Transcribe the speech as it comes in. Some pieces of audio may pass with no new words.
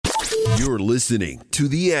You're listening to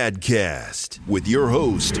the AdCast with your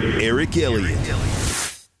host, Eric Elliott.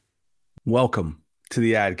 Welcome to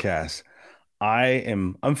the AdCast.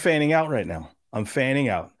 I'm fanning out right now. I'm fanning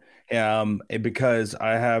out because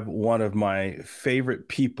I have one of my favorite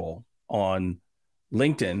people on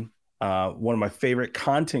LinkedIn, one of my favorite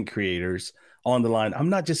content creators on the line.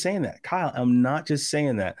 I'm not just saying that, Kyle. I'm not just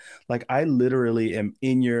saying that. Like, I literally am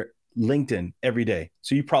in your LinkedIn every day.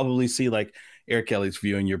 So you probably see like Eric Elliott's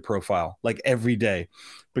viewing your profile like every day,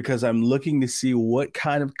 because I'm looking to see what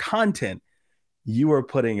kind of content you are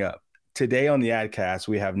putting up. Today on the AdCast,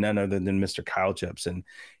 we have none other than Mr. Kyle Jepson.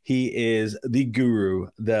 He is the guru,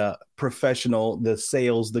 the professional, the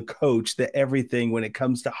sales, the coach, the everything when it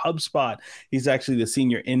comes to HubSpot. He's actually the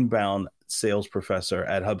senior inbound sales professor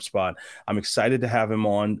at HubSpot. I'm excited to have him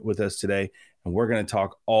on with us today, and we're going to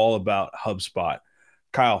talk all about HubSpot.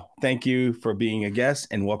 Kyle, thank you for being a guest,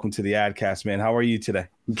 and welcome to the AdCast, man. How are you today?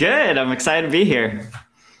 Good. I'm excited to be here.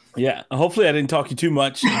 Yeah. Hopefully I didn't talk you too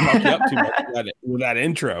much, talk you up too much with that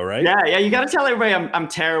intro, right? Yeah. You got to tell everybody I'm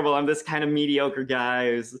terrible. I'm this kind of mediocre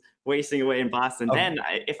guy who's wasting away in Boston. Oh. Then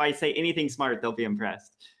if I say anything smart, they'll be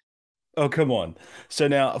impressed. Oh, come on. So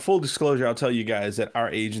now, full disclosure, I'll tell you guys that our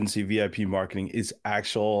agency, VIP Marketing, is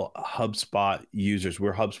actual HubSpot users.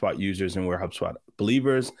 We're HubSpot users and we're HubSpot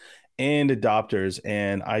believers and adopters.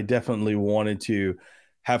 And I definitely wanted to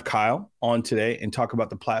have Kyle on today and talk about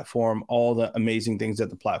the platform, all the amazing things that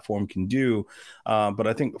the platform can do. But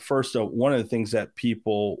I think first, one of the things that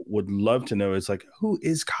people would love to know is like, who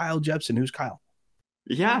is Kyle Jepson? Who's Kyle?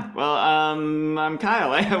 Yeah, well, I'm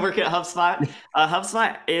Kyle. I work at HubSpot.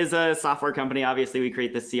 HubSpot is a software company. Obviously, we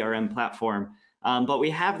create the CRM platform, but we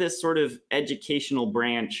have this sort of educational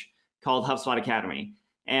branch called HubSpot Academy.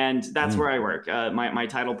 And that's where I work. My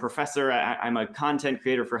title, professor. I'm a content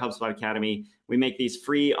creator for HubSpot Academy. We make these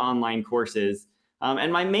free online courses.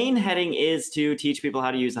 And my main heading is to teach people how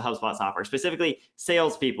to use the HubSpot software, specifically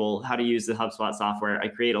salespeople how to use the HubSpot software. I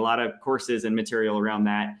create a lot of courses and material around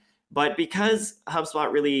that. But because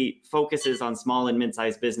HubSpot really focuses on small and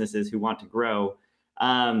mid-sized businesses who want to grow,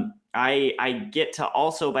 I get to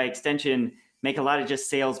also, by extension, make a lot of just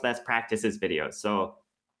sales best practices videos. So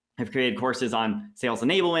I've created courses on sales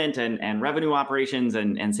enablement and revenue operations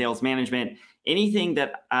and sales management. Anything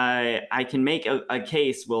that I can make a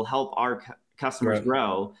case will help our customers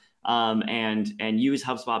grow and use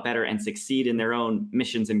HubSpot better and succeed in their own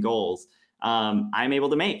missions and goals. I'm able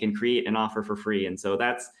to make and create an offer for free. And so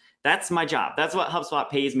that's my job. That's what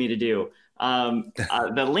HubSpot pays me to do. The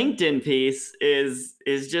LinkedIn piece is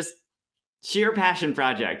just sheer passion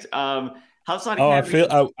project. HubSpot Academy.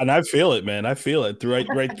 I feel it, man. I feel it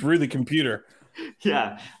right through the computer.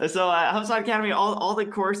 Yeah. So HubSpot Academy, all the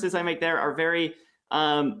courses I make there are very,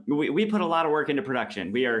 we put a lot of work into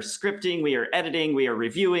production. We are scripting, we are editing, we are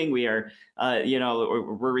reviewing, we are,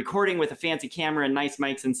 we're recording with a fancy camera and nice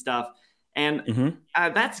mics and stuff. And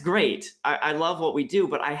that's great. I love what we do,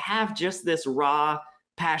 but I have just this raw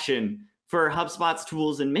passion for HubSpot's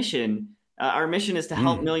tools and mission. Our mission is to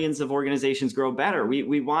help millions of organizations grow better.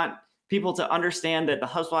 We want people to understand that the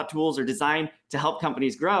HubSpot tools are designed to help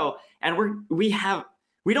companies grow. And we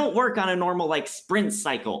don't work on a normal like sprint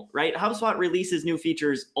cycle, right? HubSpot releases new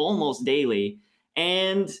features almost daily.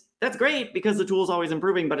 And that's great because the tool is always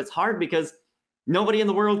improving, but it's hard because nobody in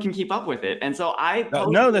the world can keep up with it. And so I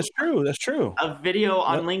no, that's true. That's true. A video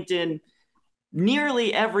on LinkedIn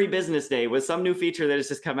nearly every business day with some new feature that has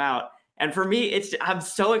just come out. And for me, I'm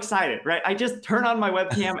so excited, right? I just turn on my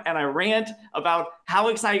webcam and I rant about how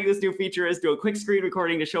exciting this new feature is, do a quick screen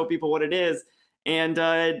recording to show people what it is. And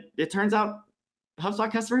it turns out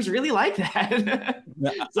HubSpot customers really like that.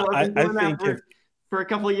 So I've been doing that for a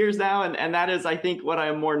couple of years now. And that is, I think, what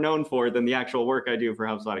I'm more known for than the actual work I do for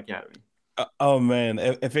HubSpot Academy. Oh man,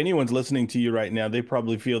 if anyone's listening to you right now, they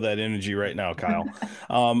probably feel that energy right now, Kyle.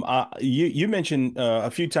 You mentioned a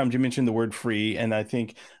few times, you mentioned the word free, and I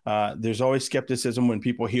think there's always skepticism when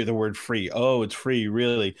people hear the word free. Oh, it's free,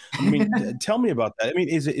 really? I mean, tell me about that. I mean,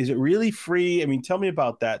 is it really free? I mean, tell me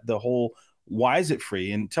about that, the whole, why is it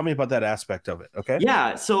free? And tell me about that aspect of it, okay?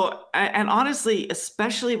 Yeah, so, and honestly,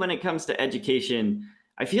 especially when it comes to education,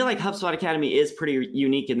 I feel like HubSpot Academy is pretty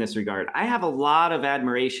unique in this regard. I have a lot of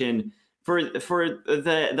admiration for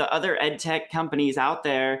the other ed tech companies out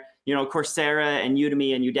there, Coursera and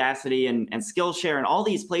Udemy and Udacity and Skillshare and all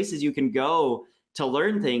these places you can go to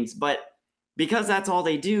learn things. But because that's all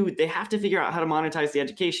they do, they have to figure out how to monetize the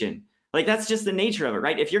education. Like, that's just the nature of it,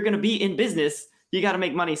 right? If you're going to be in business, you got to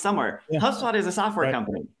make money somewhere. Yeah. HubSpot is a software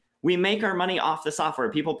company. We make our money off the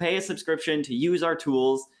software. People pay a subscription to use our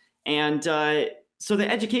tools. And so the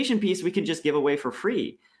education piece, we can just give away for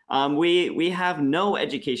free. we have no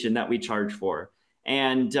education that we charge for.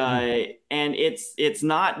 And it's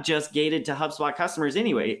not just gated to HubSpot customers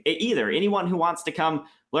anyway, either. Anyone who wants to come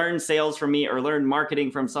learn sales from me or learn marketing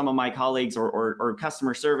from some of my colleagues or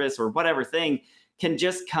customer service or whatever thing can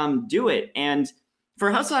just come do it. And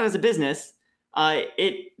for HubSpot as a business,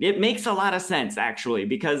 it makes a lot of sense, actually,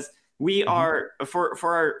 because we are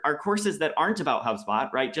for our courses that aren't about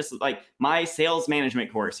HubSpot, right? Just like my sales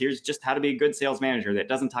management course, here's just how to be a good sales manager that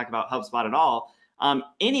doesn't talk about HubSpot at all.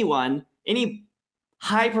 Any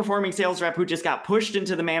high performing sales rep who just got pushed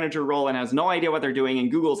into the manager role and has no idea what they're doing and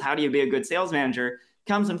Google's how do you be a good sales manager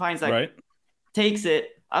comes and finds that, takes it,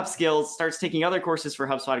 upskills, starts taking other courses for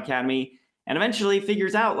HubSpot Academy, and eventually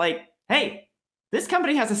figures out like, hey, this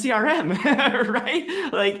company has a CRM,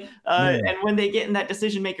 right? Like, and when they get in that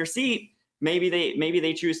decision maker seat, maybe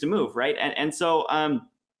they choose to move, right? And so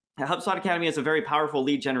HubSpot Academy is a very powerful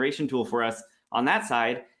lead generation tool for us on that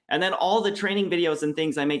side. And then all the training videos and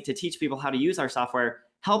things I make to teach people how to use our software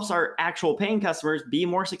helps our actual paying customers be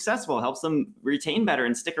more successful, helps them retain better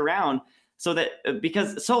and stick around. So that,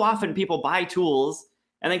 because so often people buy tools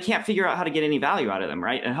and then can't figure out how to get any value out of them,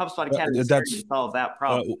 right? And HubSpot Academy is here to solve that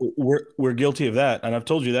problem. We're guilty of that, and I've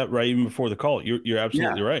told you that right even before the call. You're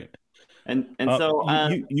absolutely right. And so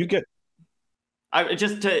you get.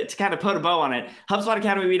 Just to kind of put a bow on it, HubSpot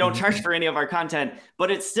Academy, we don't charge for any of our content,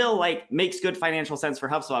 but it still like makes good financial sense for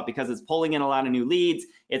HubSpot because it's pulling in a lot of new leads.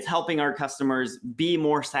 It's helping our customers be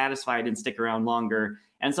more satisfied and stick around longer.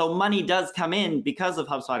 And so money does come in because of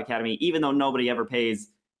HubSpot Academy, even though nobody ever pays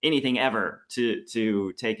anything ever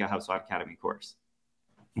to take a HubSpot Academy course.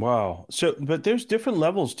 Wow. So, but there's different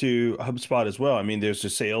levels to HubSpot as well. I mean, there's the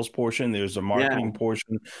sales portion, there's the marketing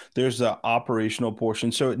portion, there's the operational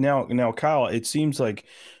portion. So now, Kyle, it seems like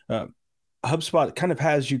HubSpot kind of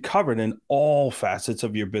has you covered in all facets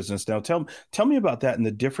of your business. Now, tell me about that and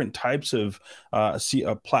the different types of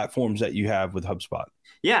platforms that you have with HubSpot.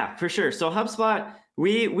 Yeah, for sure. So HubSpot,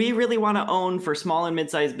 we really want to own for small and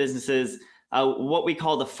mid-sized businesses what we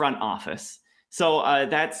call the front office. So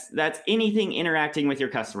that's anything interacting with your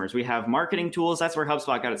customers. We have marketing tools. That's where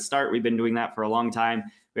HubSpot got its start. We've been doing that for a long time.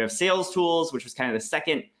 We have sales tools, which was kind of the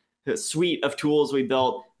second suite of tools we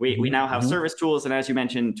built. We now have service tools. And as you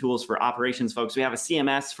mentioned, tools for operations folks. We have a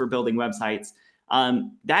CMS for building websites.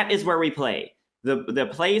 That is where we play. The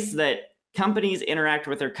place that companies interact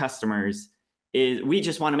with their customers is we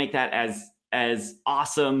just want to make that as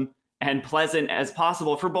awesome and pleasant as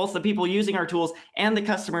possible for both the people using our tools and the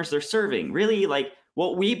customers they're serving. Really, like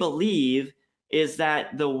what we believe is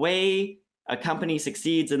that the way a company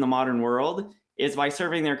succeeds in the modern world is by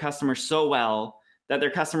serving their customers so well that their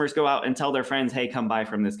customers go out and tell their friends, hey, come buy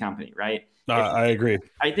from this company, right? I agree.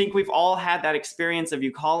 I think we've all had that experience of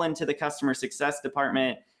you call into the customer success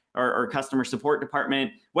department or customer support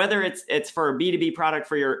department, whether it's for a B2B product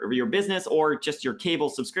for your business or just your cable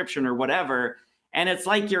subscription or whatever. And it's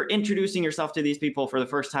like you're introducing yourself to these people for the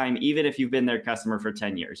first time, even if you've been their customer for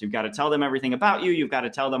 10 years. You've got to tell them everything about you. You've got to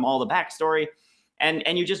tell them all the backstory. And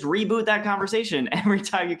you just reboot that conversation every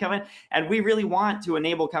time you come in. And we really want to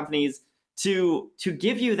enable companies to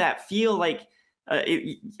give you that feel like,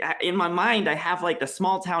 in my mind, I have like the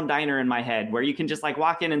small town diner in my head where you can just like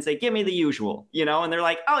walk in and say, give me the usual, and they're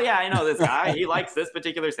like, oh yeah, I know this guy. He likes this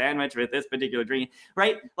particular sandwich with this particular drink,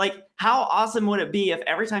 right? Like how awesome would it be if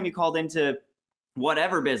every time you called into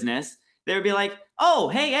whatever business, they would be like, oh,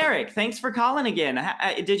 hey, Eric, thanks for calling again.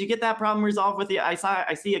 Did you get that problem resolved with you?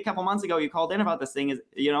 I see a couple months ago you called in about this thing.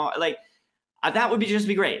 That would just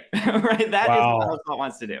be great, right? That is what HubSpot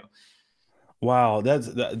wants to do. Wow,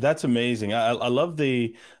 that's amazing. I love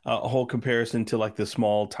the whole comparison to like the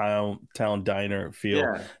small town diner feel.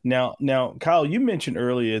 Yeah. Now, Kyle, you mentioned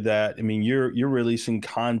earlier that you're releasing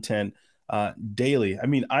content daily.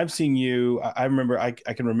 I've seen you. I remember. I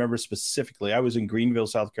can remember specifically. I was in Greenville,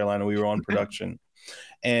 South Carolina. We were on production,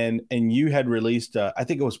 and you had released. I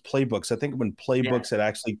think it was playbooks. I think when playbooks had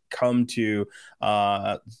actually come to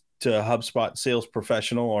HubSpot sales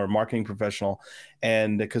professional or marketing professional,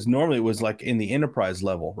 and because normally it was like in the enterprise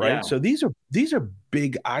level, right? Yeah. So these are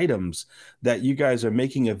big items that you guys are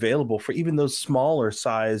making available for even those smaller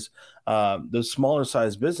size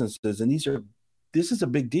businesses, and this is a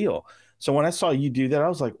big deal. So when I saw you do that, I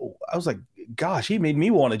was like, gosh, he made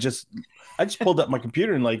me want to I just pulled up my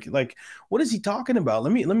computer and like, what is he talking about?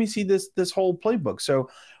 Let me see this whole playbook.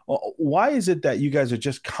 So why is it that you guys are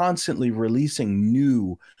just constantly releasing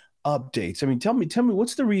new updates? Tell me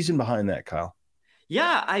what's the reason behind that, Kyle?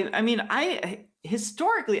 Yeah, I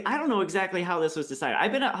historically, I don't know exactly how this was decided.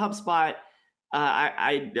 I've been at HubSpot.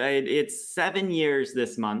 It's 7 years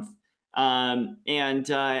this month,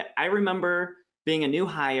 and I remember being a new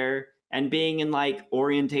hire and being in like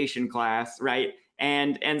orientation class, right?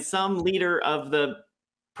 And some leader of the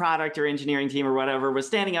product or engineering team or whatever was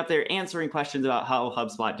standing up there answering questions about how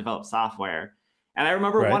HubSpot develops software. And I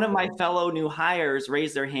remember one of my fellow new hires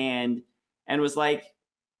raised their hand and was like,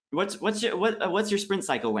 what's your sprint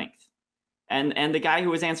cycle length? And the guy who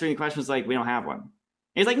was answering the question was like, we don't have one.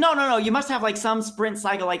 He's like, no, you must have like some sprint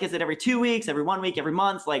cycle. Like, is it every 2 weeks, every 1 week, every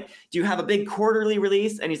month? Like, do you have a big quarterly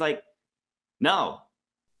release? And he's like, no,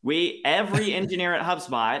 every engineer at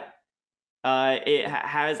HubSpot it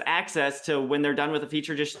has access to, when they're done with a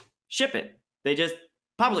feature, just ship it. They just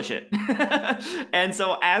publish it. And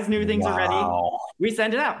so as new things are ready, we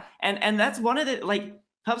send it out. And that's one of the, like,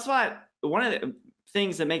 HubSpot, one of the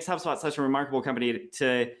things that makes HubSpot such a remarkable company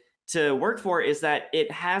to work for is that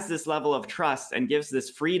it has this level of trust and gives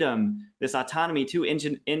this freedom, this autonomy to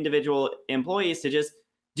individual employees to just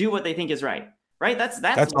do what they think is right. Right? That's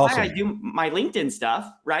why awesome. I do my LinkedIn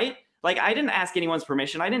stuff, right? Like, I didn't ask anyone's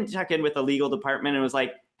permission. I didn't check in with the legal department and was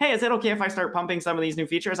like, hey, is it okay if I start pumping some of these new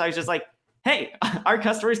features? I was just like, hey, our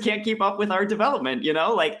customers can't keep up with our development, you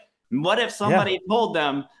know? Like, what if somebody told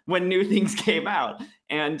them when new things came out?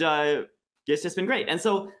 And it's just been great. And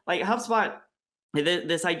so, like, HubSpot,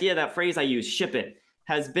 this idea, that phrase I use, ship it,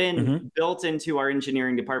 has been built into our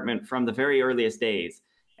engineering department from the very earliest days.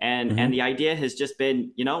 And and the idea has just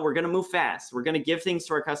been, you know, we're going to move fast. We're going to give things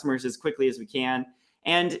to our customers as quickly as we can.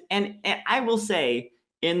 And I will say,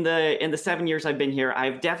 in the 7 years I've been here,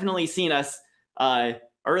 I've definitely seen us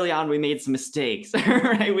early on. We made some mistakes,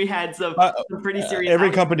 right? We had some pretty serious. Every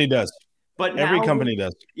company does. But every company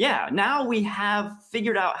does. Yeah. Now we have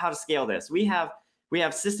figured out how to scale this. We have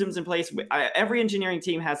systems in place. Every engineering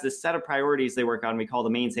team has this set of priorities they work on. We call the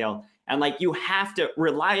mainsail. And like, you have to,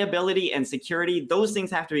 reliability and security, those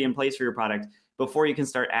things have to be in place for your product before you can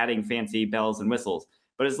start adding fancy bells and whistles.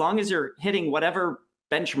 But as long as you're hitting whatever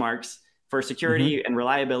benchmarks for security and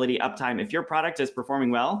reliability, uptime, if your product is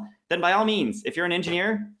performing well, then by all means, if you're an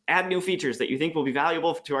engineer, add new features that you think will be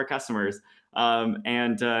valuable to our customers.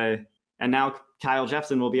 And now Kyle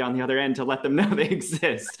Jepson will be on the other end to let them know they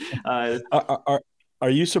exist. Are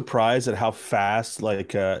you surprised at how fast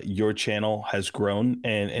your channel has grown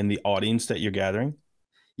and the audience that you're gathering?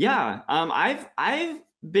 Yeah, I've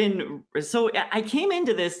been, so I came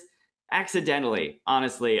into this accidentally,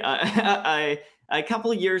 honestly. A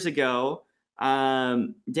couple of years ago,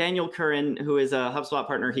 Daniel Curran, who is a HubSpot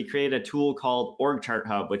partner, he created a tool called Org Chart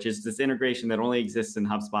Hub, which is this integration that only exists in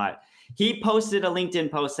HubSpot. He posted a LinkedIn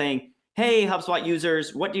post saying, hey, HubSpot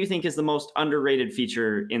users, what do you think is the most underrated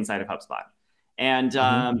feature inside of HubSpot? And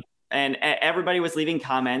everybody was leaving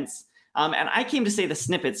comments. And I came to say the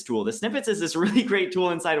snippets tool. The snippets is this really great tool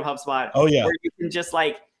inside of HubSpot. Oh, yeah. Where you can just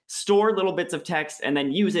like store little bits of text and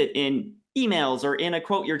then use it in emails or in a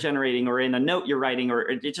quote you're generating or in a note you're writing, or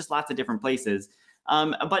it's just lots of different places.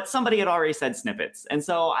 But somebody had already said snippets. And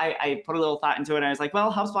so I put a little thought into it. And I was like,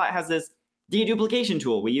 well, HubSpot has this deduplication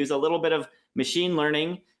tool. We use a little bit of machine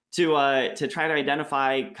learning to try to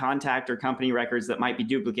identify contact or company records that might be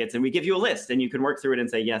duplicates. And we give you a list and you can work through it and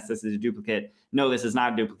say, yes, this is a duplicate. No, this is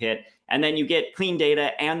not a duplicate. And then you get clean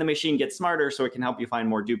data and the machine gets smarter so it can help you find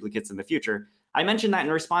more duplicates in the future. I mentioned that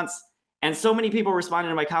in response, and so many people responded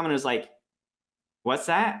to my comment. It was like, what's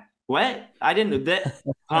that? What? I didn't, that,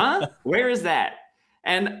 huh? Where is that?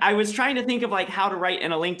 And I was trying to think of like how to write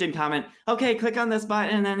in a LinkedIn comment, okay, click on this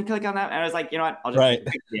button and then click on that. And I was like, you know what, I'll just make a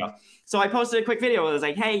quick video. So I posted a quick video. It was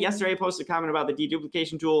like, hey, yesterday I posted a comment about the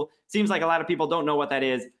deduplication tool. Seems like a lot of people don't know what that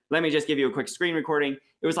is. Let me just give you a quick screen recording.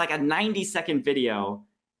 It was like a 90-second video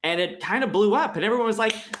and it kind of blew up and everyone was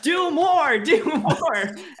like, do more.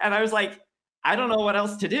 And I was like, I don't know what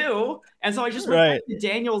else to do. And so I just went back to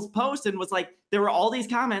Daniel's post and was like, there were all these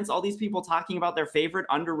comments, all these people talking about their favorite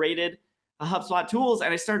underrated HubSpot tools.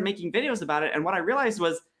 And I started making videos about it. And what I realized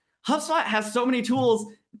was HubSpot has so many tools.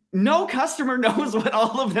 No customer knows what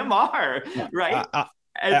all of them are. Right.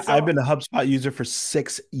 I've been a HubSpot user for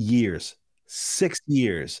 6 years,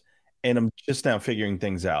 and I'm just now figuring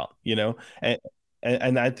things out, you know?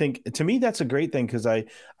 And I think to me, that's a great thing because I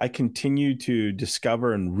continue to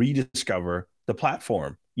discover and rediscover the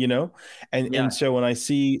platform, you know? And so when I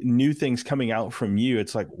see new things coming out from you,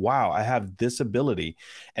 it's like, wow, I have this ability.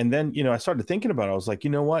 And then, you know, I started thinking about it. I was like, you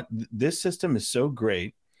know what? This system is so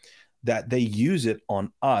great that they use it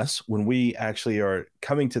on us when we actually are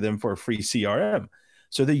coming to them for a free CRM.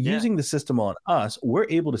 So they're using the system on us. We're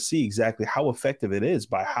able to see exactly how effective it is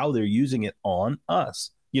by how they're using it on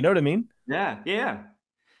us. You know what I mean? Yeah.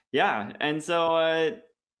 And so,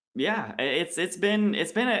 it's been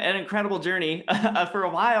an incredible journey. For a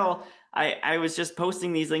while, I was just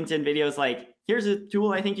posting these LinkedIn videos like here's a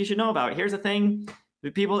tool I think you should know about. Here's a thing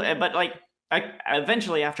that people, but like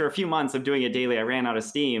eventually after a few months of doing it daily, I ran out of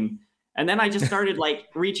steam. And then I just started like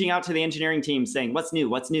reaching out to the engineering team saying, what's new,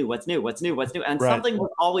 what's new, what's new, what's new, what's new. And something was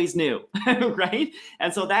always new, right?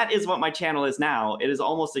 And so that is what my channel is now. It is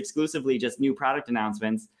almost exclusively just new product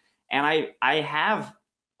announcements. And I have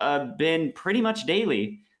been pretty much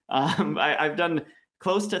daily. I've done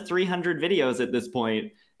close to 300 videos at this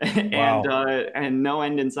point, and no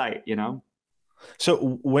end in sight, you know?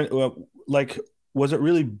 So when, was it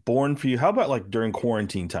really born for you? How about like during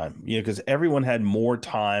quarantine time? You know, because everyone had more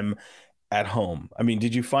time at home. I mean,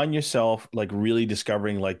 did you find yourself like really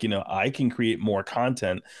discovering like, you know, I can create more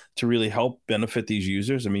content to really help benefit these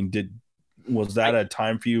users? I mean, was that a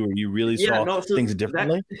time for you where you really saw things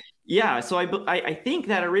differently? So I think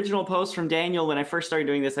that original post from Daniel when I first started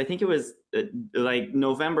doing this, I think it was like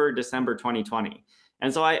November, December 2020.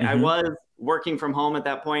 And so I was working from home at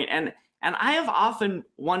that point. And I have often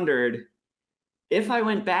wondered, if I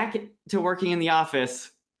went back to working in the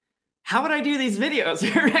office, how would I do these videos,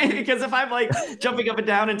 right? Because if I'm like jumping up and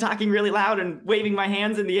down and talking really loud and waving my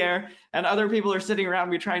hands in the air and other people are sitting around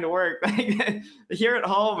me trying to work, like here at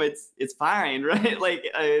home, it's fine, right? Like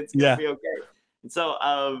it's gonna be okay. And so,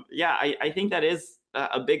 I think that is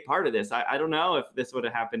a big part of this. I don't know if this would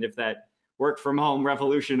have happened if that work from home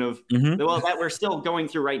revolution of, that we're still going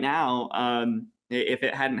through right now. If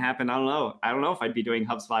it hadn't happened, I don't know if I'd be doing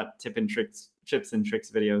HubSpot tips and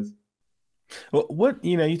tricks videos. Well, what,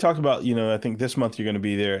 you know, you talked about, you know, I think this month you're going to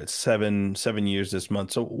be there at seven years this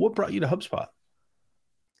month. So what brought you to HubSpot?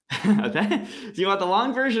 Do you want the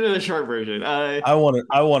long version or the short version? I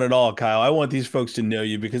want it all, Kyle. I want these folks to know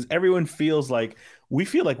you because everyone we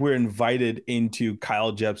feel like we're invited into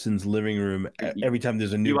Kyle Jepson's living room every time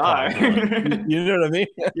there's a new product. You know what I mean?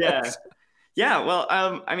 Yeah. Well,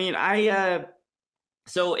 I mean,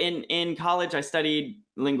 so in college, I studied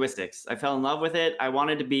linguistics. I fell in love with it. I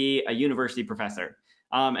wanted to be a university professor.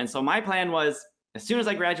 And so my plan was, as soon as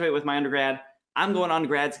I graduate with my undergrad, I'm going on to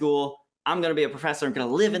grad school. I'm going to be a professor. I'm going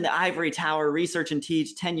to live in the ivory tower, research and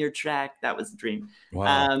teach, tenure track. That was the dream.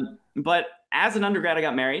 Wow. But as an undergrad, I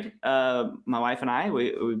got married. My wife and I,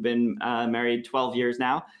 we've been married 12 years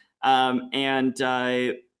now. And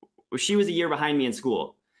she was a year behind me in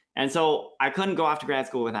school. And so I couldn't go off to grad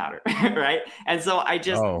school without her, right? And so I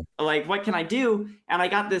just like, what can I do? And I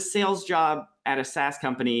got this sales job at a SaaS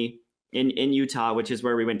company in Utah, which is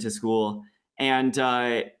where we went to school. And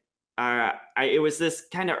it was this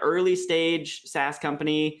kind of early stage SaaS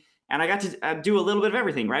company. And I got to do a little bit of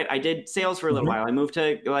everything, right? I did sales for a little while. I moved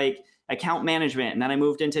to like account management, and then I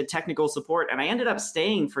moved into technical support. And I ended up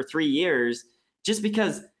staying for 3 years just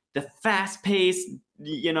because the fast-paced,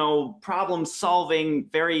 you know, problem-solving,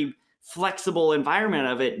 very flexible environment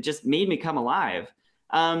of it just made me come alive.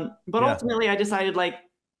 But ultimately, I decided, like,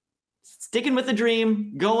 sticking with the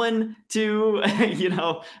dream, going to, you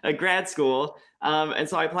know, a grad school. And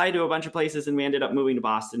so I applied to a bunch of places, and we ended up moving to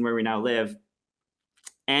Boston, where we now live.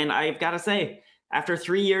 And I've got to say, after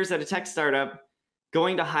 3 years at a tech startup,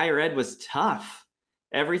 going to higher ed was tough.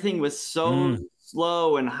 Everything was so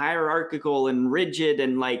slow and hierarchical and rigid,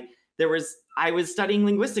 and like I was studying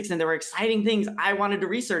linguistics and there were exciting things I wanted to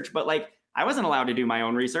research, but like I wasn't allowed to do my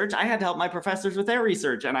own research. I had to help my professors with their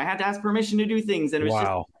research, and I had to ask permission to do things, and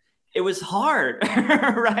it was hard,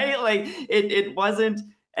 right? Like it wasn't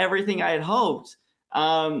everything I had hoped.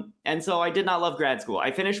 And so I did not love grad school.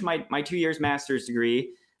 I finished my 2 years master's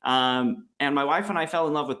degree, and my wife and I fell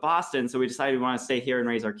in love with Boston, so we decided we want to stay here and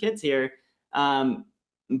raise our kids here.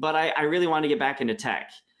 But I really wanted to get back into tech.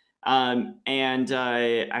 And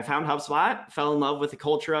I found HubSpot, fell in love with the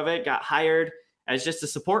culture of it, got hired as just a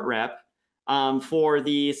support rep for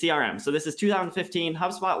the CRM. So this is 2015.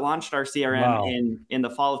 HubSpot launched our CRM in the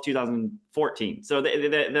fall of 2014. So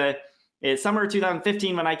the summer of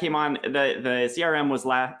 2015, when I came on, the CRM was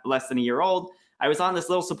less than a year old. I was on this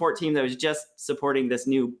little support team that was just supporting this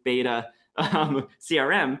new beta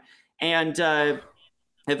CRM. And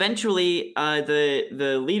eventually,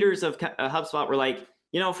 the leaders of HubSpot were like,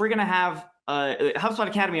 you know, if we're going to have HubSpot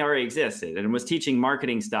Academy already existed and was teaching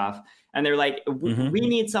marketing stuff. And they're like, we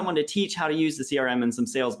need someone to teach how to use the CRM and some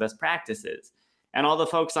sales best practices. And all the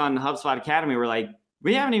folks on HubSpot Academy were like,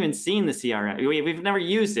 we haven't even seen the CRM. We've never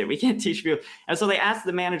used it. We can't teach people. And so they asked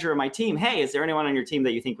the manager of my team, hey, is there anyone on your team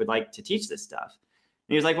that you think would like to teach this stuff?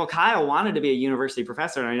 And he was like, well, Kyle wanted to be a university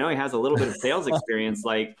professor, and I know he has a little bit of sales experience.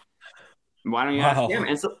 Like, why don't you ask him?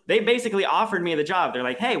 And so they basically offered me the job. They're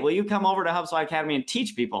like, hey, will you come over to HubSpot Academy and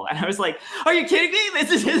teach people? And I was like, are you kidding me?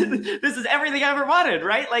 This is everything I ever wanted,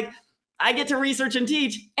 right? Like, I get to research and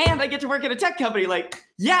teach, and I get to work at a tech company. Like,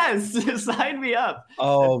 yes, sign me up.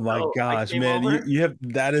 Oh And my so I gosh, came man. over. You have,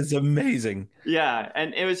 that is amazing. Yeah,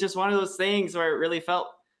 and it was just one of those things where it really felt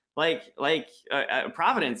like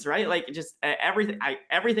Providence, right? Like just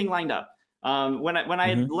everything lined up. When I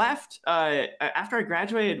had left after I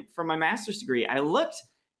graduated from my master's degree, I looked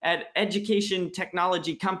at education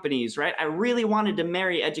technology companies, right? I really wanted to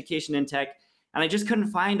marry education and tech, and I just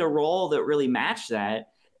couldn't find a role that really matched that.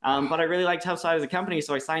 But I really liked Hubspot as a company,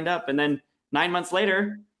 so I signed up. And then 9 months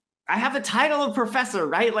later, I have the title of professor,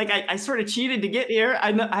 right? Like I sort of cheated to get here.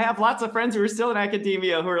 I have lots of friends who are still in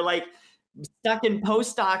academia who are like stuck in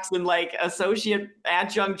postdocs and like associate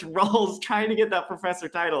adjunct roles trying to get that professor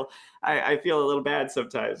title. I feel a little bad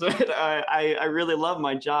sometimes, but I really love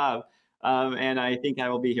my job. And I think I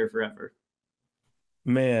will be here forever.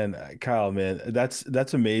 Man, Kyle, man,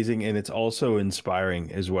 that's amazing, and it's also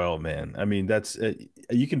inspiring as well, man. I mean, that's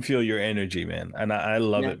you can feel your energy, man, and I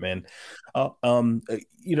love Yeah. it, man.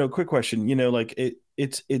 Quick question, like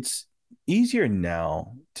it's easier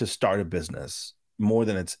now to start a business more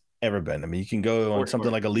than it's ever been. I mean, you can go on For something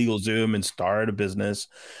sure. like a LegalZoom and start a business,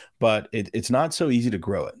 but it's not so easy to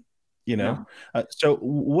grow it, No. So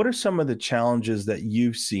what are some of the challenges that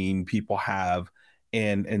you've seen people have,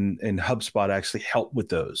 and HubSpot actually help with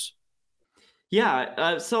those?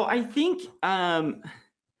 Yeah. So I think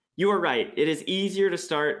you are right. It is easier to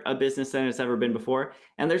start a business than it's ever been before.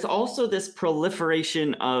 And there's also this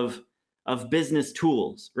proliferation of business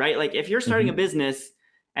tools, right? Like if you're starting a business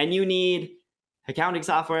and you need accounting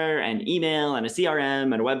software and email and a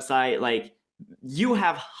CRM and a website, like you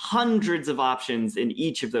have hundreds of options in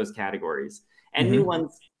each of those categories and new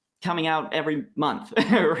ones coming out every month,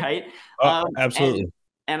 right? Absolutely.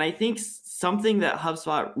 And I think something that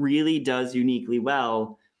HubSpot really does uniquely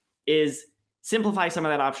well is simplify some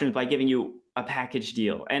of that options by giving you a package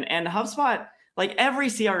deal. And HubSpot, like every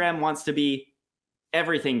CRM wants to be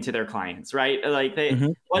everything to their clients, right? Like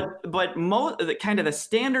but kind of the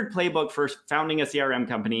standard playbook for founding a CRM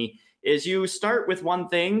company is you start with one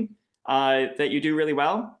thing that you do really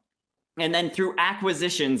well, and then through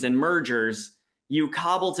acquisitions and mergers, you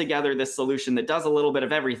cobble together this solution that does a little bit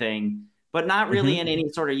of everything, but not really in any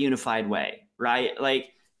sort of unified way, right?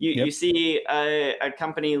 Like you see a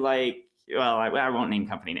company like, well, I won't name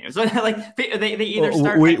company names, but like they either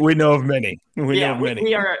start. We know of many. We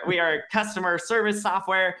are a customer service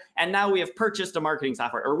software, and now we have purchased a marketing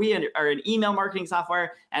software, or we are an email marketing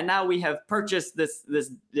software, and now we have purchased this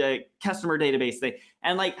customer database thing.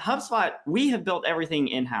 And like HubSpot, we have built everything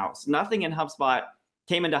in house. Nothing in HubSpot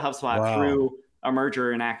came into HubSpot through a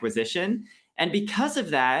merger and acquisition, and because of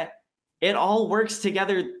that, it all works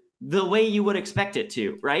together the way you would expect it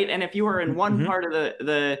to, right? And if you are in one part of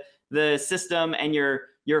the system and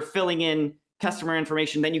you're filling in customer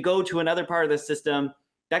information, then you go to another part of the system,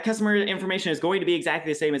 that customer information is going to be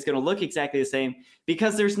exactly the same. It's going to look exactly the same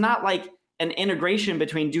because there's not like an integration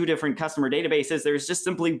between two different customer databases. There's just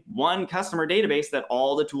simply one customer database that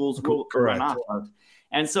all the tools will run off of.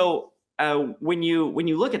 And so when you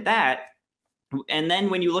look at that, and then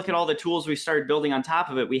when you look at all the tools we started building on top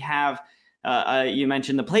of it, we have, you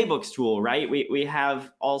mentioned the playbooks tool, right? We have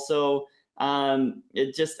also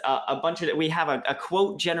just a bunch of, we have a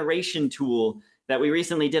quote generation tool that we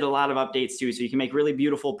recently did a lot of updates to, so you can make really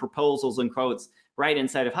beautiful proposals and quotes right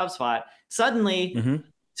inside of HubSpot. Suddenly,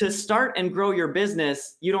 to start and grow your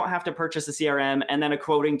business, you don't have to purchase a CRM and then a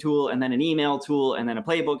quoting tool and then an email tool and then a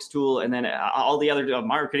playbooks tool and then all the other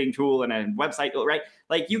marketing tool and a website tool, right?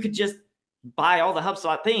 Like you could just buy all the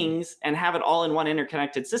HubSpot things and have it all in one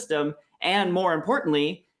interconnected system. And more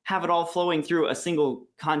importantly, have it all flowing through a single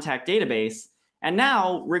contact database. And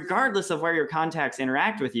now, regardless of where your contacts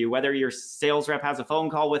interact with you, whether your sales rep has a phone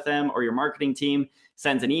call with them or your marketing team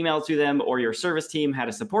sends an email to them or your service team had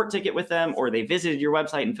a support ticket with them or they visited your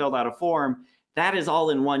website and filled out a form, that is all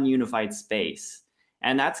in one unified space.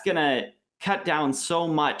 And that's going to cut down so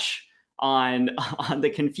much on the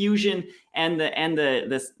confusion and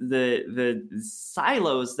the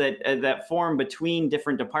silos that form between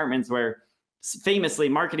different departments, where famously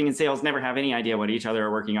marketing and sales never have any idea what each other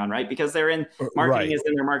are working on, right? Because they're in marketing is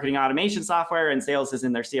in their marketing automation software and sales is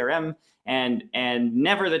in their CRM, and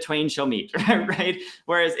never the twain shall meet, right?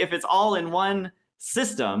 Whereas if it's all in one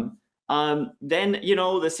system, then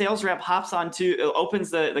the sales rep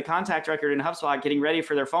opens the contact record in HubSpot, getting ready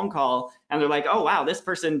for their phone call, and they're like, oh wow, this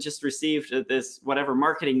person just received this whatever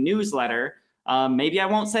marketing newsletter. Maybe I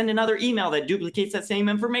won't send another email that duplicates that same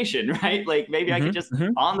information, right? Like maybe I could just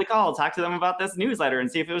on the call talk to them about this newsletter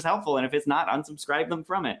and see if it was helpful, and if it's not, unsubscribe them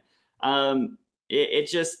from it.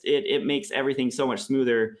 It makes everything so much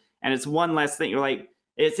smoother, and it's one less thing. You're like,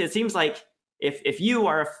 It seems like if you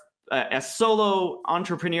are a solo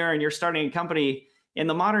entrepreneur and you're starting a company in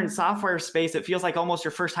the modern software space, it feels like almost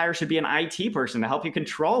your first hire should be an IT person to help you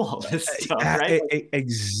control all this stuff, right?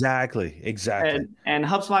 Exactly. And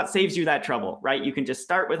HubSpot saves you that trouble, right? You can just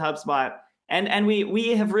start with HubSpot. And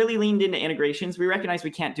we have really leaned into integrations. We recognize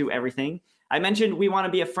we can't do everything. I mentioned we want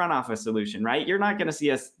to be a front office solution, right? You're not going to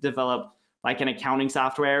see us develop like an accounting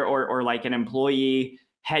software or like an employee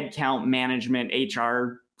headcount management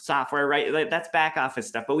HR software, right? That's back office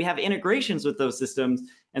stuff. But we have integrations with those systems.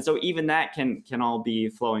 And so even that can all be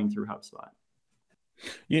flowing through HubSpot.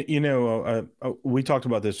 We talked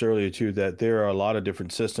about this earlier too, that there are a lot of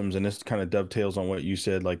different systems, and this kind of dovetails on what you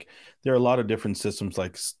said. Like there are a lot of different systems,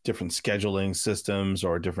 like different scheduling systems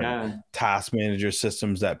or different task manager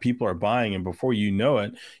systems that people are buying. And before you know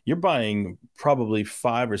it, you're buying probably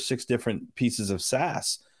 5 or 6 different pieces of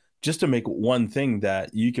SaaS just to make one thing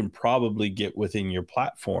that you can probably get within your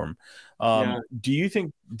platform. Do you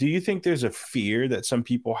think there's a fear that some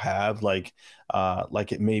people have, like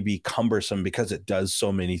it may be cumbersome because it does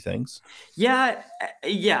so many things? Yeah.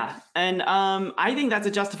 And I think that's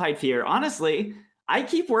a justified fear. Honestly, I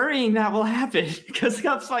keep worrying that will happen because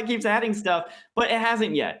HubSpot keeps adding stuff, but it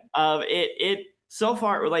hasn't yet. It so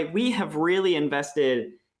far, like we have really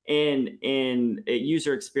invested in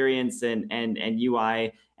user experience and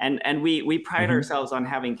UI. And we pride ourselves on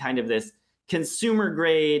having kind of this consumer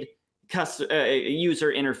grade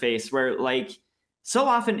user interface where, like, so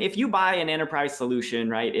often if you buy an enterprise solution,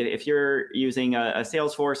 right, if you're using a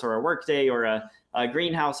Salesforce or a Workday or a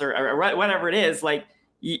Greenhouse or whatever it is, like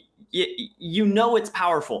you know it's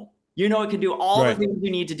powerful. You know it can do all the things you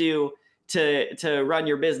need to do to run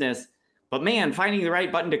your business. But man, finding the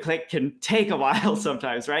right button to click can take a while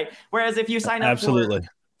sometimes, right? Whereas if you sign up for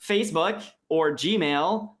Facebook or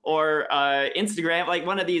Gmail or Instagram, like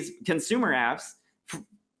one of these consumer apps,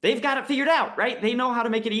 they've got it figured out, right? They know how to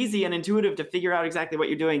make it easy and intuitive to figure out exactly what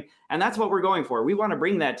you're doing. And that's what we're going for. We want to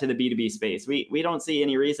bring that to the B2B space. We don't see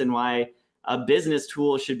any reason why a business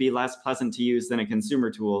tool should be less pleasant to use than a consumer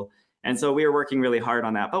tool. And so we are working really hard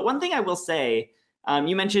on that. But one thing I will say,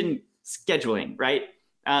 you mentioned scheduling, right?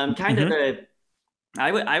 I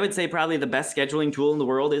would say probably the best scheduling tool in the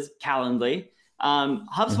world is Calendly.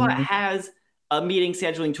 HubSpot has a meeting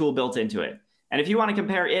scheduling tool built into it. And if you want to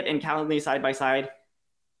compare it and Calendly side by side,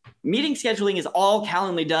 meeting scheduling is all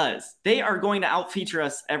Calendly does. They are going to outfeature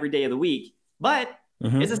us every day of the week, but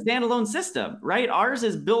it's a standalone system, right? Ours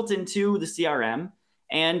is built into the CRM,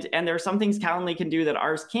 and there are some things Calendly can do that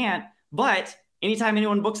ours can't. But anytime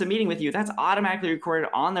anyone books a meeting with you, that's automatically recorded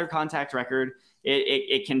on their contact record.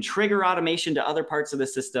 It can trigger automation to other parts of the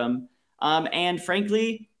system. And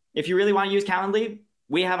frankly, if you really want to use Calendly,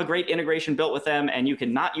 we have a great integration built with them, and you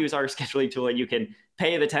can not use our scheduling tool, and you can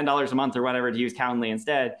pay the $10 a month or whatever to use Calendly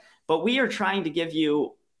instead. But we are trying to give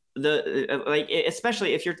you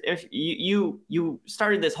especially if you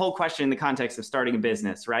started this whole question in the context of starting a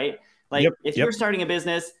business, right? Like if you're starting a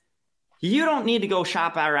business, you don't need to go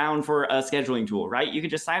shop around for a scheduling tool, right? You can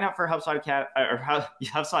just sign up for HubSpot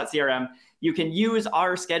CRM. You can use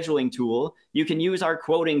our scheduling tool. You can use our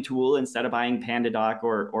quoting tool instead of buying PandaDoc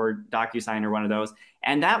or DocuSign or one of those.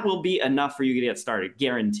 And that will be enough for you to get started,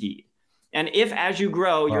 guaranteed. And if as you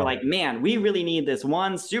grow, you're like, man, we really need this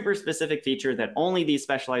one super specific feature that only these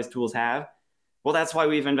specialized tools have. Well, that's why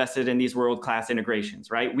we've invested in these world-class integrations,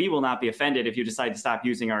 right? We will not be offended if you decide to stop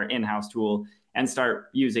using our in-house tool and start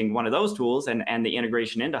using one of those tools and the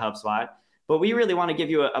integration into HubSpot. But we really want to give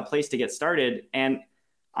you a place to get started. And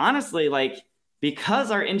honestly, like, because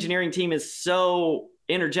our engineering team is so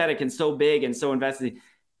energetic and so big and so invested,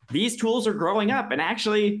 these tools are growing up. And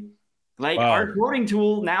actually, like, our quoting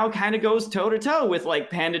tool now kind of goes toe to toe with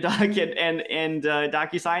like PandaDoc and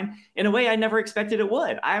DocuSign in a way I never expected it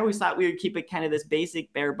would. I always thought we would keep it kind of this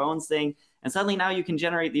basic bare bones thing. And suddenly now you can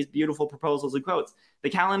generate these beautiful proposals and quotes.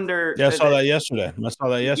 The calendar. Yeah, I saw that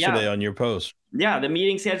yesterday. On your post. Yeah, the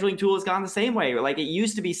meeting scheduling tool has gone the same way. Like, it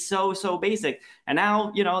used to be so basic. And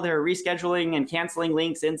now, they're rescheduling and canceling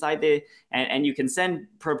links inside and you can send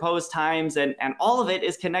proposed times and all of it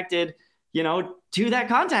is connected, to that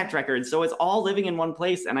contact record. So it's all living in one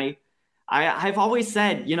place. And I've always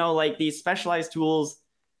said, like, these specialized tools,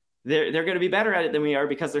 they're going to be better at it than we are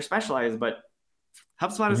because they're specialized. But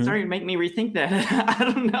HubSpot is starting to make me rethink that. I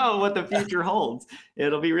don't know what the future holds.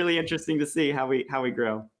 It'll be really interesting to see how we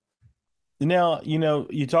grow. Now,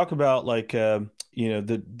 you talk about like,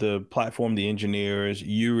 the platform, the engineers,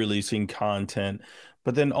 you releasing content,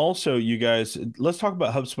 but then also you guys, let's talk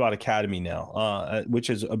about HubSpot Academy now, which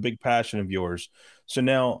is a big passion of yours. So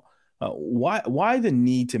now Why the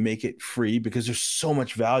need to make it free? Because there's so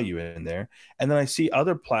much value in there. And then I see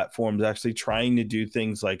other platforms actually trying to do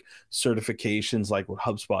things like certifications, like what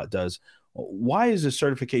HubSpot does. Why is the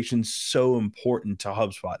certification so important to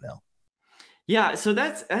HubSpot now? Yeah, so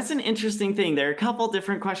that's an interesting thing. There are a couple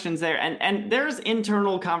different questions there, and there's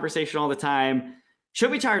internal conversation all the time. Should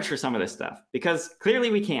we charge for some of this stuff? Because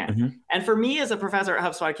clearly we can. Mm-hmm. And for me as a professor at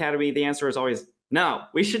HubSpot Academy, the answer is always no,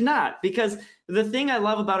 we should not. Because the thing I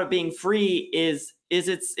love about it being free is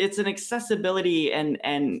it's an accessibility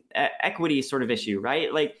and equity sort of issue,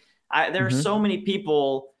 right? Like there are so many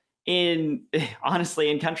people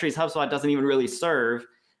honestly in countries HubSpot doesn't even really serve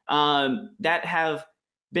that have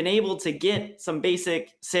been able to get some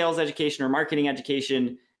basic sales education or marketing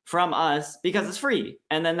education from us because it's free.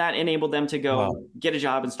 And then that enabled them to go get a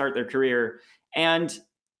job and start their career. And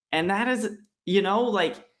that is,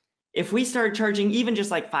 like if we start charging even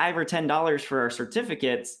just like $5 or $10 for our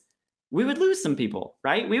certificates, we would lose some people,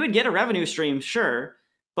 right? We would get a revenue stream, sure,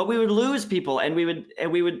 but we would lose people and we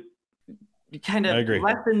would kind of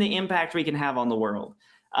lessen the impact we can have on the world.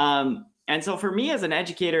 And so for me as an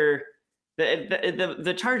educator,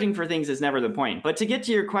 the charging for things is never the point. But to get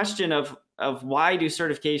to your question of why do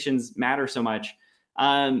certifications matter so much,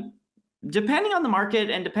 depending on the market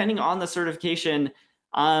and depending on the certification,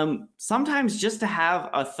 sometimes just to have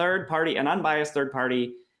a third party, an unbiased third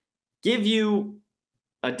party, give you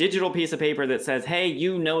a digital piece of paper that says, hey,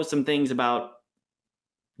 you know some things about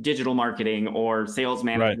digital marketing or sales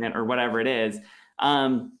management or whatever it is,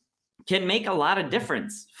 can make a lot of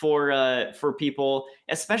difference for people,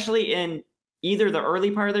 especially in either the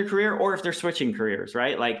early part of their career or if they're switching careers,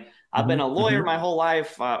 right? Like I've been a lawyer my whole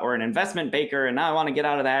life or an investment banker, and now I want to get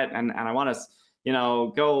out of that and I want to,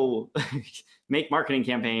 go make marketing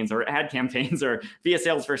campaigns or ad campaigns or be a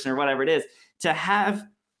salesperson or whatever it is, to have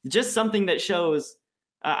just something that shows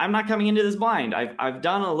I'm not coming into this blind. I've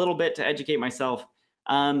done a little bit to educate myself.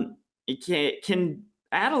 It can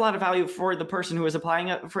add a lot of value for the person who is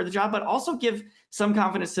applying for the job, but also give some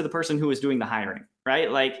confidence to the person who is doing the hiring,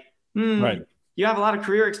 right? Like, you have a lot of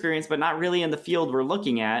career experience, but not really in the field we're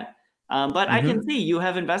looking at. But I can see you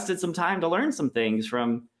have invested some time to learn some things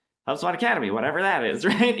from HubSpot Academy, whatever that is,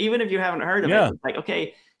 right? Even if you haven't heard of it, it's like,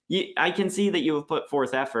 okay, I can see that you have put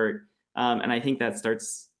forth effort. And I think that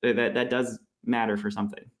does matter for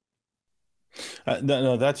something.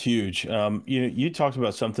 No, that's huge. You talked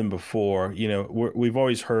about something before. We've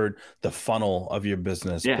always heard the funnel of your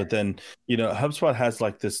business, but then HubSpot has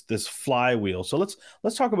like this flywheel. So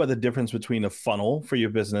let's talk about the difference between a funnel for your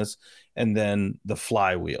business and then the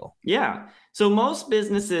flywheel. Yeah. So most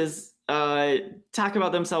businesses talk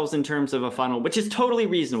about themselves in terms of a funnel, which is totally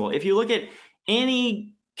reasonable. If you look at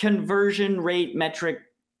any conversion rate metric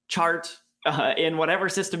chart in whatever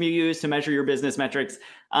system you use to measure your business metrics,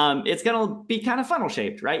 it's going to be kind of funnel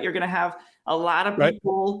shaped, right? You're going to have a lot of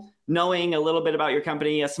people knowing a little bit about your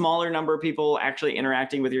company, a smaller number of people actually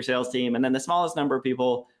interacting with your sales team, and then the smallest number of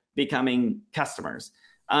people becoming customers.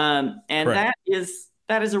 That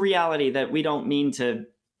is a reality that we don't mean to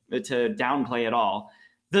downplay at all.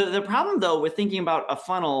 The problem though with thinking about a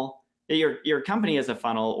funnel, your company as a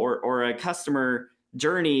funnel or a customer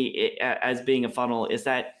journey as being a funnel, is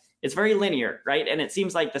that it's very linear, right? And it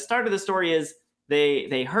seems like the start of the story is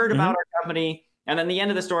they heard about our company, and then the end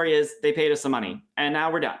of the story is they paid us some money, and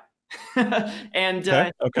now we're done. And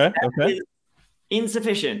that is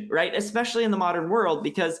insufficient, right? Especially in the modern world,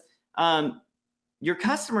 because your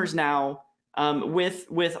customers now,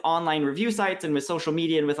 with online review sites and with social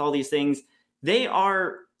media and with all these things, they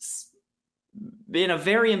are in a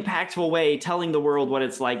very impactful way telling the world what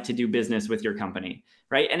it's like to do business with your company,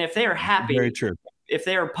 right? And if they are happy, very true. If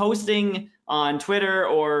they are posting on Twitter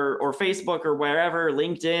or Facebook or wherever,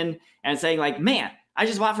 LinkedIn, and saying like, man, I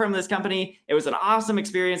just bought from this company. It was an awesome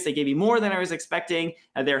experience. They gave me more than I was expecting.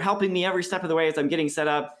 And they're helping me every step of the way as I'm getting set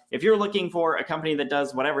up. If you're looking for a company that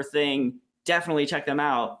does whatever thing, definitely check them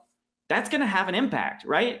out. That's going to have an impact,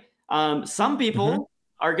 right? Some people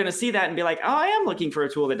are going to see that and be like, oh, I am looking for a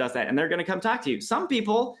tool that does that. And they're going to come talk to you. Some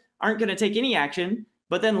people aren't going to take any action.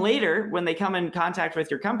 But then later, when they come in contact with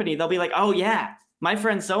your company, they'll be like, oh, yeah, my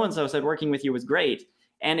friend so-and-so said working with you was great.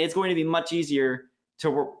 And it's going to be much easier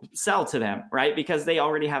to sell to them, right? Because they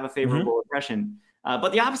already have a favorable impression.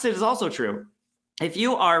 But the opposite is also true. If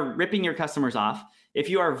you are ripping your customers off, if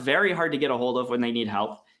you are very hard to get a hold of when they need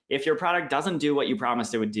help, if your product doesn't do what you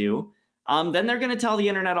promised it would do, then they're going to tell the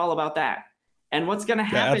internet all about that. And what's going to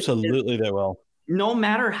happen? Absolutely, they will. No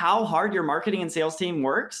matter how hard your marketing and sales team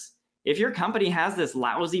works, if your company has this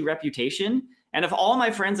lousy reputation, and if all my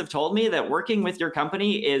friends have told me that working with your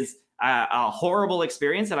company is a horrible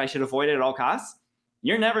experience that I should avoid at all costs,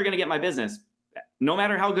 you're never going to get my business, no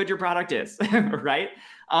matter how good your product is, right?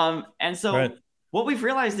 And so Right. what we've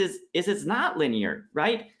realized is it's not linear,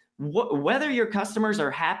 right? Whether your customers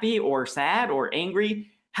are happy or sad or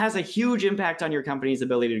angry has a huge impact on your company's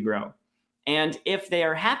ability to grow. And if they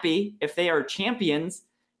are happy, if they are champions,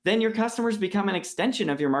 then your customers become an extension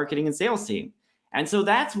of your marketing and sales team. And so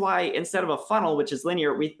that's why instead of a funnel, which is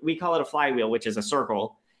linear, we call it a flywheel, which is a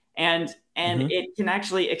circle. And it can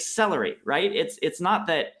actually accelerate, right? It's not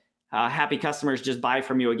that happy customers just buy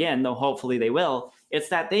from you again, though hopefully they will. It's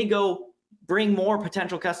that they go bring more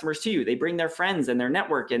potential customers to you. They bring their friends and their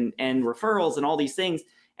network and referrals and all these things.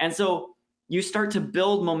 And so you start to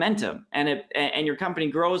build momentum, and your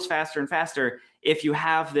company grows faster and faster if you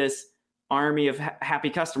have this army of happy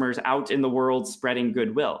customers out in the world spreading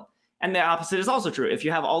goodwill. And the opposite is also true. If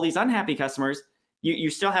you have all these unhappy customers, you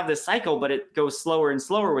still have this cycle, but it goes slower and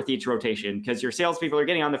slower with each rotation because your salespeople are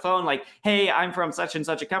getting on the phone like, hey, I'm from such and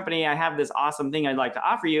such a company. I have this awesome thing I'd like to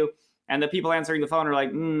offer you. And the people answering the phone are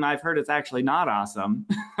like, I've heard it's actually not awesome.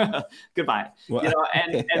 Goodbye. Well,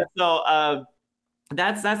 and so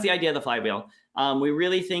that's the idea of the flywheel. We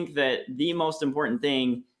really think that the most important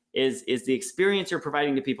thing is the experience you're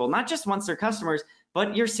providing to people, not just once they're customers,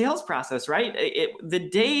 but your sales process, right? The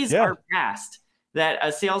days are past that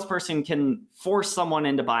a salesperson can force someone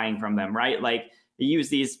into buying from them, right? Like they use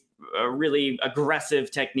these really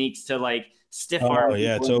aggressive techniques to like stiff arm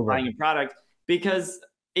people into buying a product, because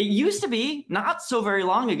it used to be not so very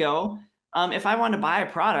long ago. If I wanted to buy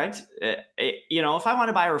a product, if I want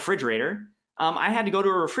to buy a refrigerator, I had to go to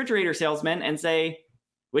a refrigerator salesman and say,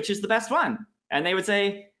 which is the best one? And they would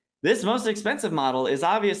say, this most expensive model is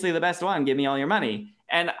obviously the best one. Give me all your money.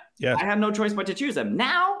 And I had no choice but to choose them.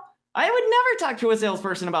 Now, I would never talk to a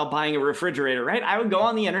salesperson about buying a refrigerator, right? I would go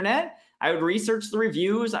on the internet, I would research the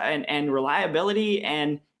reviews and reliability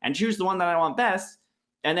and choose the one that I want best,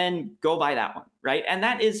 and then go buy that one, right? And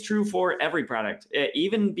that is true for every product,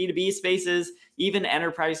 even B2B spaces, even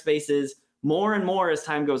enterprise spaces. More and more as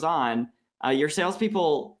time goes on, your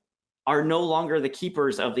salespeople are no longer the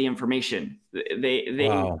keepers of the information.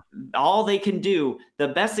 All they can do, the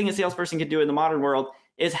best thing a salesperson can do in the modern world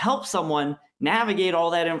is help someone navigate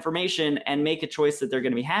all that information and make a choice that they're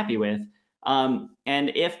going to be happy with. And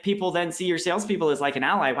if people then see your salespeople as like an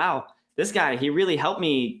ally, wow, this guy, he really helped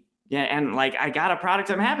me. Yeah, and like I got a product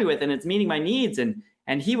I'm happy with, and it's meeting my needs, and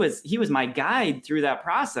he was my guide through that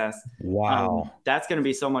process. Wow, that's going to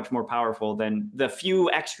be so much more powerful than the few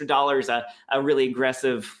extra dollars a really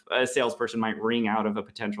aggressive salesperson might wring out of a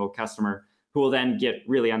potential customer, who will then get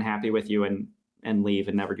really unhappy with you and leave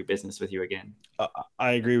and never do business with you again.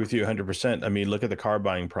 I agree with you 100%. I mean, look at the car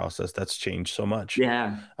buying process. That's changed so much.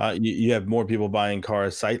 Yeah. You have more people buying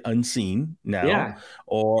cars sight unseen now,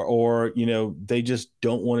 or they just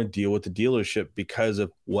don't want to deal with the dealership because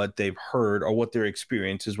of what they've heard or what their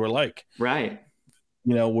experiences were like. Right.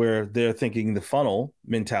 Where they're thinking the funnel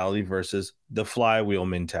mentality versus the flywheel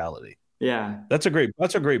mentality. Yeah, that's a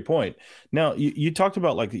great point. Now, you talked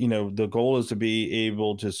about the goal is to be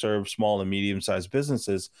able to serve small and medium-sized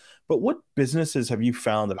businesses, but what businesses have you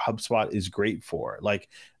found that HubSpot is great for? Like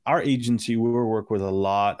our agency, we work with a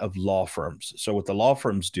lot of law firms. So what the law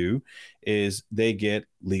firms do is they get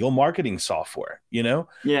legal marketing software,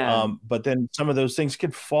 but then some of those things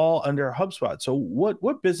could fall under HubSpot. So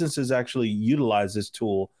what businesses actually utilize this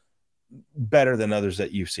tool better than others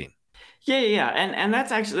that you've seen? Yeah. And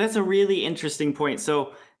that's a really interesting point.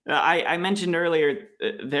 So I mentioned earlier,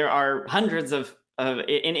 there are hundreds of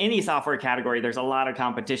in any software category, there's a lot of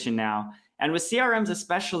competition now. And with CRMs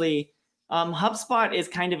especially, HubSpot is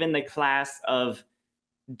kind of in the class of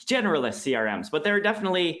generalist CRMs, but there are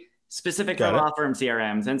definitely specific for law firm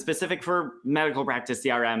CRMs and specific for medical practice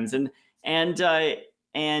CRMs. And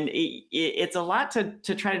it's a lot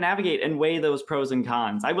to try to navigate and weigh those pros and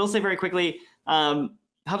cons. I will say very quickly,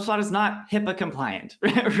 HubSpot is not HIPAA compliant,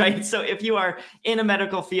 right? So if you are in a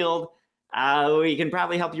medical field, we can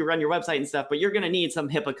probably help you run your website and stuff, but you're going to need some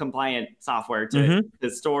HIPAA compliant software to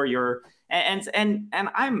store your, and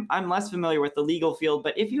I'm less familiar with the legal field,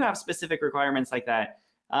 but if you have specific requirements like that,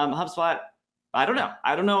 HubSpot, I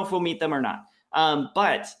don't know if we'll meet them or not.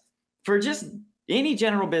 But for just any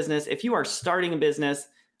general business, if you are starting a business,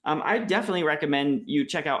 I definitely recommend you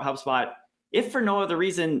check out HubSpot. If for no other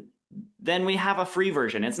reason, then we have a free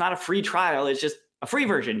version. It's not a free trial. It's just a free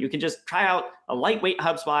version. You can just try out a lightweight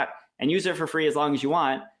HubSpot and use it for free as long as you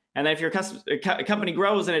want. And then if your company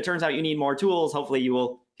grows and it turns out you need more tools, hopefully you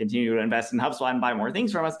will continue to invest in HubSpot and buy more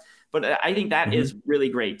things from us. But I think that is really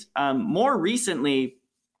great. More recently,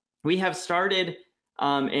 we have started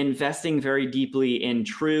investing very deeply in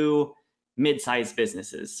true mid-sized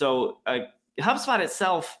businesses. So HubSpot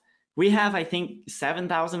itself, we have, I think,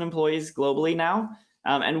 7,000 employees globally now.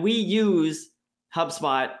 And we use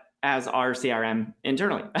HubSpot as our CRM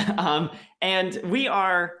internally. And we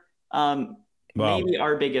are maybe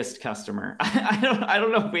our biggest customer. I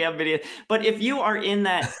don't know if we have video, but if you are in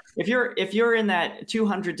that, if you're in that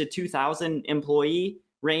 200 to 2,000 employee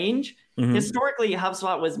range, historically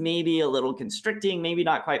HubSpot was maybe a little constricting, maybe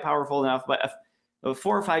not quite powerful enough. But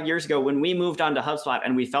 4 or 5 years ago, when we moved on to HubSpot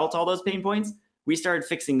and we felt all those pain points, we started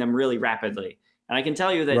fixing them really rapidly. And I can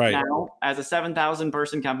tell you that now, as a 7,000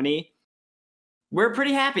 person company, we're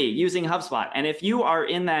pretty happy using HubSpot. And if you are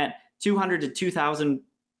in that 200 to 2,000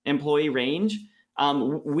 employee range,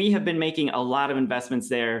 we have been making a lot of investments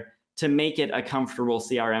there to make it a comfortable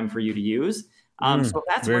CRM for you to use. So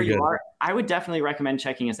that's where you are. I would definitely recommend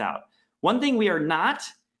checking us out. One thing we are not,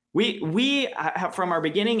 we have from our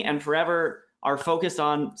beginning and forever are focused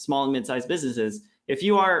on small and mid-sized businesses. If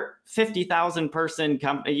you are 50,000 person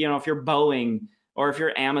company, if you're Boeing or if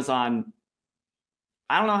you're Amazon,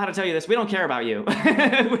 I don't know how to tell you this. We don't care about you.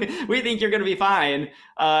 we think you're going to be fine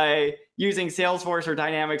using Salesforce or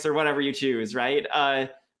Dynamics or whatever you choose, right?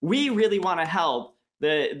 We really want to help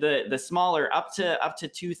the smaller up to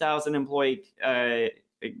 2,000 employee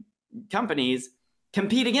companies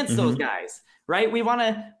compete against those guys, right? We want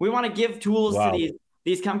to give tools to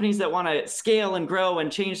these companies that want to scale and grow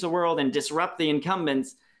and change the world and disrupt the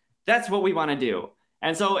incumbents. That's what we want to do.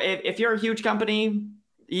 And so if you're a huge company,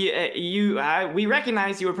 we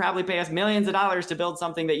recognize you would probably pay us millions of dollars to build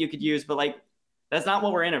something that you could use, but that's not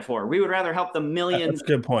what we're in it for. We would rather help the millions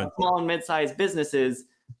of small and mid-sized businesses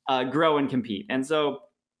grow and compete. And so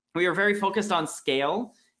we are very focused on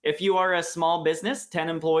scale. If you are a small business, 10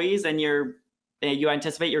 employees, and you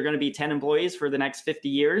anticipate you're going to be 10 employees for the next 50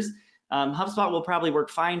 years, HubSpot will probably work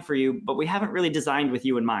fine for you, but we haven't really designed with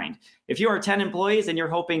you in mind. If you are 10 employees and you're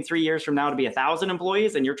hoping 3 years from now to be 1,000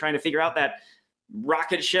 employees and you're trying to figure out that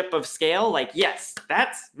rocket ship of scale, yes,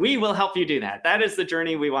 we will help you do that. That is the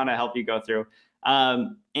journey we want to help you go through.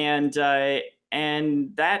 And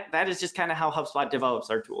that is just kind of how HubSpot develops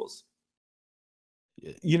our tools.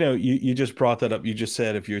 You just brought that up. You just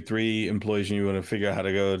said if you're 3 employees and you want to figure out how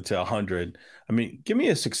to go to 100, I mean, give me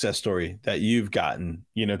a success story that you've gotten,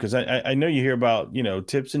 because I know you hear about,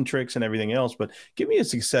 tips and tricks and everything else, but give me a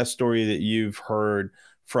success story that you've heard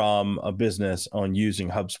from a business on using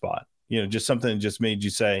HubSpot, just something that just made you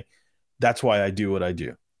say, that's why I do what I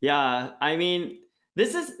do. Yeah. I mean,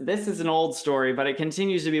 this is an old story, but it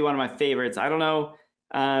continues to be one of my favorites. I don't know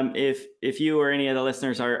if you or any of the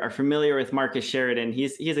listeners are familiar with Marcus Sheridan.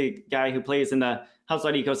 He's a guy who plays in the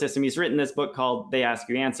HubSpot ecosystem. He's written this book called They Ask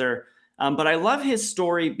You Answer. But I love his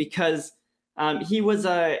story because he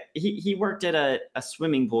worked at a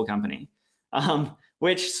swimming pool company,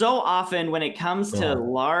 which so often when it comes to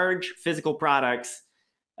large physical products,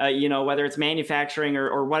 whether it's manufacturing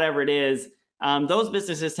or whatever it is, those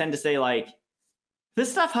businesses tend to say this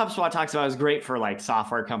stuff HubSpot talks about is great for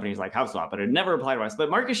software companies like HubSpot, but it never applied to us. But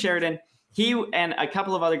Marcus Sheridan, he and a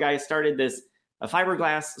couple of other guys started a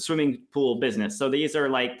fiberglass swimming pool business. So these are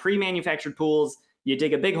pre-manufactured pools. You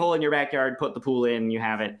dig a big hole in your backyard, put the pool in, you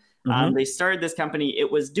have it. They started this company. It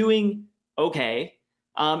was doing okay.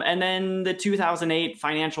 And then the 2008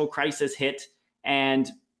 financial crisis hit and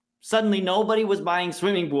suddenly nobody was buying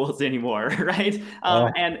swimming pools anymore, right?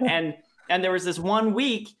 And there was this 1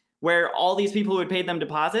 week where all these people who had paid them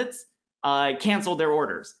deposits canceled their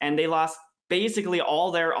orders. And they lost basically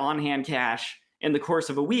all their on-hand cash in the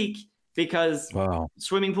course of a week because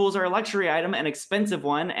swimming pools are a luxury item, an expensive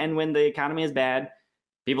one. And when the economy is bad,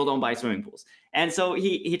 people don't buy swimming pools. And so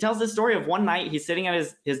he tells this story of one night, he's sitting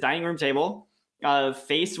at his dining room table,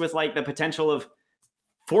 faced with the potential of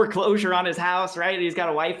foreclosure on his house, right? He's got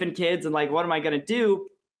a wife and kids and what am I going to do?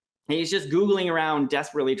 And he's just Googling around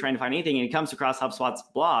desperately trying to find anything. And he comes across HubSpot's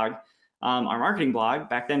blog, our marketing blog.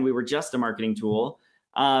 Back then we were just a marketing tool.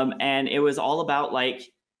 And it was all about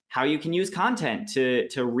how you can use content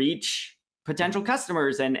to reach potential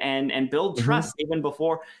customers and build trust even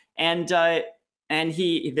before. And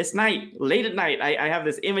he, this night, late at night, I have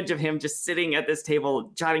this image of him just sitting at this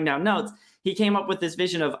table, jotting down notes. He came up with this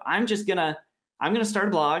vision of, I'm going to start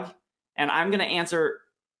a blog and I'm going to answer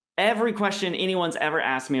every question anyone's ever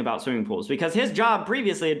asked me about swimming pools, because his job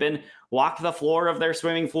previously had been walk the floor of their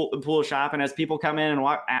swimming pool shop. And as people come in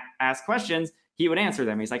and ask questions, he would answer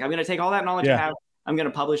them. He's like, I'm going to take all that knowledge I have. I'm going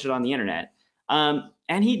to publish it on the internet.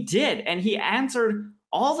 And he did. And he answered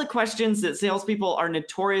all the questions that salespeople are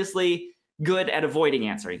notoriously good at avoiding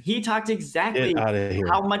answering. He talked exactly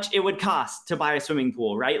how much it would cost to buy a swimming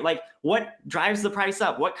pool, right? Like what drives the price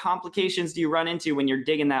up? What complications do you run into when you're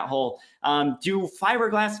digging that hole? Do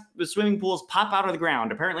fiberglass swimming pools pop out of the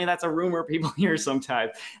ground? Apparently that's a rumor people hear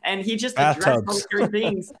sometimes. And he just addressed those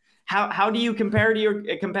things. How do you compare to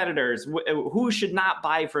your competitors? Who should not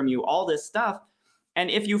buy from you? All this stuff. And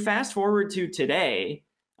if you fast forward to today,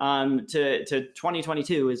 to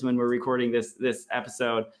 2022 is when we're recording this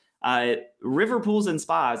episode. River Pools and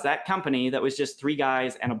Spas, that company that was just 3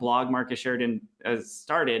 guys and a blog Marcus Sheridan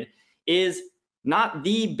started, is not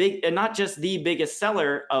just the biggest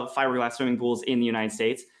seller of fiberglass swimming pools in the United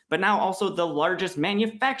States, but now also the largest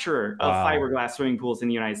manufacturer of fiberglass swimming pools in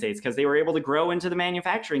the United States, because they were able to grow into the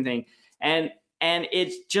manufacturing thing. And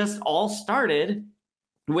it just all started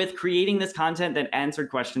with creating this content that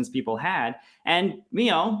answered questions people had, and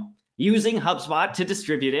using HubSpot to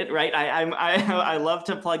distribute it, right? I love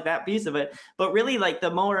to plug that piece of it. But really, like, the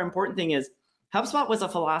more important thing is HubSpot was a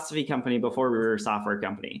philosophy company before we were a software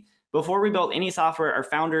company. Before we built any software, our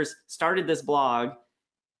founders started this blog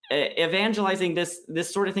evangelizing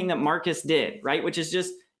this sort of thing that Marcus did, right? Which is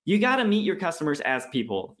just, you got to meet your customers as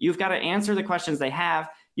people. You've got to answer the questions they have.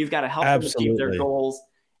 You've got to help them achieve their goals.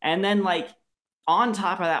 And then, like, on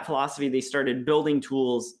top of that philosophy, they started building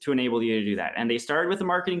tools to enable you to do that. And they started with the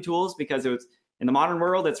marketing tools because it was, in the modern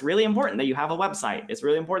world, it's really important that you have a website. It's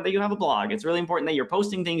really important that you have a blog. It's really important that you're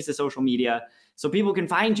posting things to social media so people can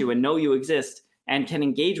find you and know you exist and can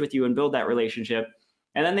engage with you and build that relationship.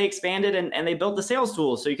 And then they expanded and they built the sales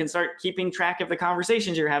tools so you can start keeping track of the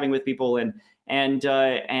conversations you're having with people and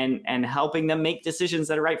helping them make decisions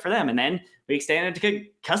that are right for them. And then we expanded to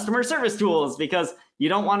customer service tools, because you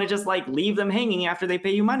don't want to just like leave them hanging after they pay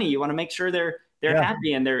you money. You want to make sure they're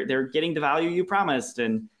happy and they're getting the value you promised.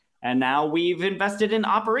 And now we've invested in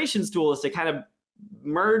operations tools to kind of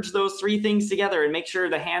merge those 3 things together and make sure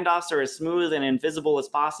the handoffs are as smooth and invisible as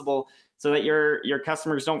possible, so that your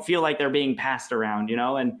customers don't feel like they're being passed around,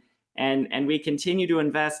 and we continue to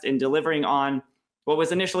invest in delivering on what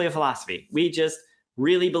was initially a philosophy. We just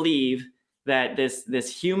really believe that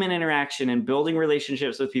this human interaction and building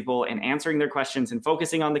relationships with people and answering their questions and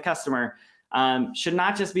focusing on the customer should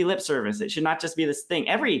not just be lip service. It should not just be this thing.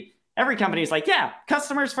 Every company is like, yeah,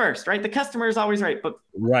 customers first, right? The customer is always right. But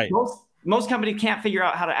most companies can't figure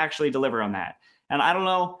out how to actually deliver on that. And I don't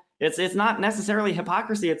know, it's not necessarily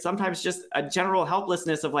hypocrisy. It's sometimes just a general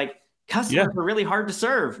helplessness of like, customers are really hard to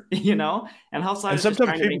serve, and HubSpot is just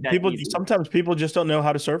trying to make that easy. Sometimes people just don't know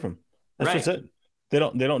how to serve them. That's just it. They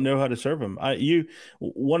don't know how to serve them.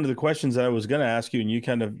 One of the questions that I was going to ask you, and you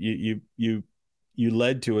kind of you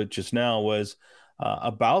led to it just now, was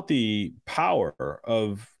about the power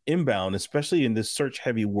of inbound, especially in this search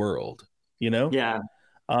heavy world.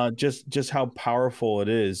 Just how powerful it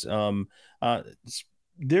is.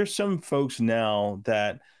 There's some folks now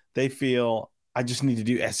that they feel, I just need to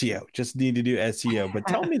do SEO, But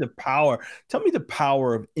tell me the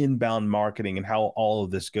power of inbound marketing and how all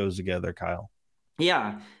of this goes together, Kyle.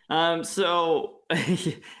 Yeah. So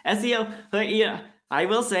SEO, I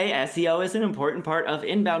will say SEO is an important part of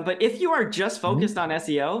inbound, but if you are just focused on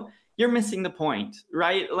SEO, you're missing the point,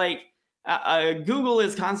 right? Like Google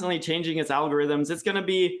is constantly changing its algorithms. It's going to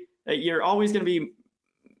be, you're always going to be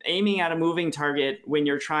aiming at a moving target when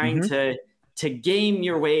you're trying to game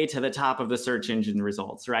your way to the top of the search engine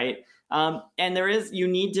results, right? And you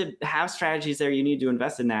need to have strategies there. You need to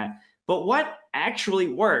invest in that. But what actually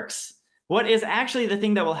works, what is actually the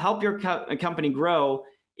thing that will help your company grow,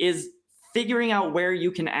 is figuring out where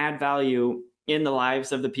you can add value in the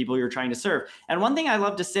lives of the people you're trying to serve. And one thing I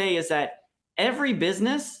love to say is that every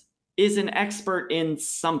business is an expert in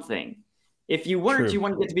something. If you weren't, you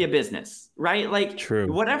wouldn't get to be a business, right? Like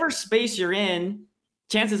whatever space you're in,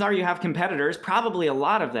 chances are you have competitors, probably a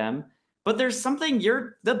lot of them, but there's something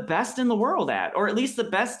you're the best in the world at, or at least the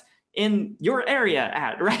best in your area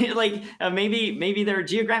at, right? Like maybe there are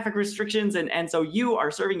geographic restrictions and so you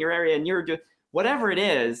are serving your area and you're doing whatever it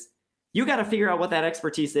is. You got to figure out what that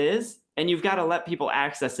expertise is, and you've got to let people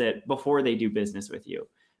access it before they do business with you,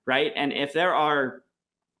 right? And if there are,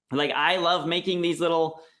 like, I love making these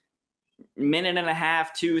little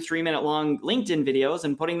 1.5 to 2-3 minute long LinkedIn videos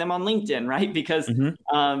and putting them on LinkedIn, right? Because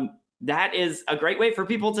that is a great way for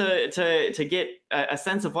people to get a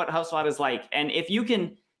sense of what HubSpot is like. And if you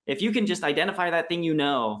can just identify that thing,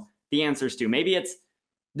 the answers to, maybe it's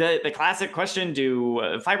the classic question, do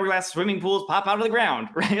fiberglass swimming pools pop out of the ground,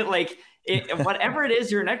 right? Like whatever it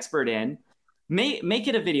is you're an expert in, make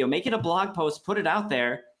it a video, make it a blog post, put it out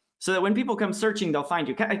there so that when people come searching, they'll find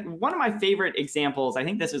you. One of my favorite examples, I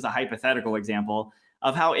think this is a hypothetical example,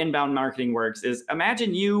 of how inbound marketing works is,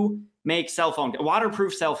 imagine you make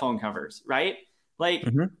waterproof cell phone covers, right? Like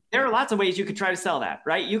there are lots of ways you could try to sell that,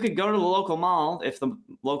 right? You could go to the local mall, if the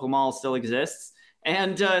local mall still exists,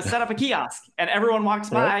 and set up a kiosk, and everyone walks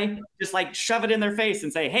by, just like shove it in their face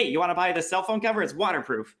and say, hey, you want to buy this cell phone cover? It's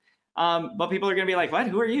waterproof. But people are going to be like, what?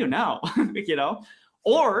 Who are you? No, you know?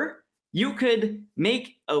 Or you could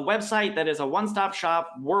make a website that is a one-stop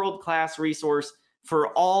shop, world-class resource for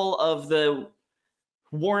all of the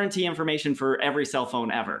warranty information for every cell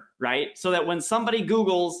phone ever, right? So that when somebody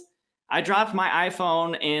Googles, I dropped my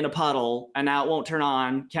iPhone in a puddle and now it won't turn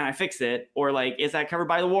on, can I fix it? Or like, is that covered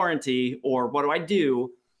by the warranty? Or what do I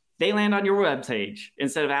do? They land on your web page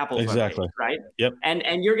instead of Apple's web page, right? Yep.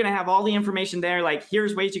 And you're going to have all the information there. Like,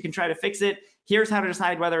 here's ways you can try to fix it. Here's how to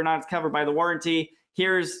decide whether or not it's covered by the warranty.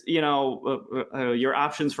 Here's, you know, your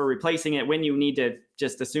options for replacing it when you need to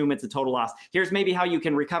just assume it's a total loss. Here's maybe how you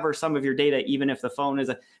can recover some of your data, even if the phone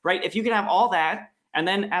is right. If you can have all that, and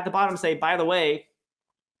then at the bottom say, by the way,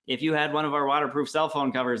 if you had one of our waterproof cell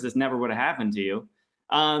phone covers, this never would have happened to you.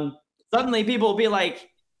 Suddenly people will be like,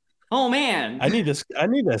 oh man, I need this.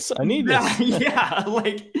 Yeah.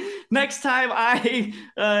 Like next time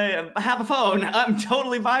I have a phone, I'm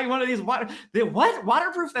totally buying one of these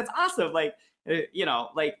waterproof. That's awesome. Like, you know,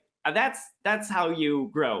 like that's how you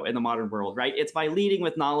grow in the modern world, right? It's by leading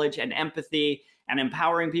with knowledge and empathy and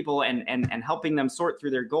empowering people and helping them sort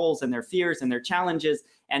through their goals and their fears and their challenges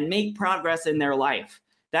and make progress in their life.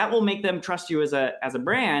 That will make them trust you as a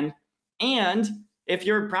brand. And if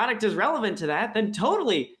your product is relevant to that, then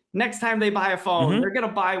totally next time they buy a phone, they're going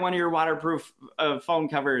to buy one of your waterproof phone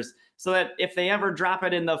covers, so that if they ever drop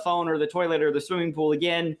it in the phone or the toilet or the swimming pool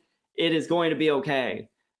again, it is going to be okay.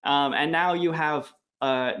 And now you have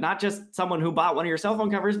not just someone who bought one of your cell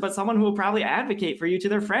phone covers, but someone who will probably advocate for you to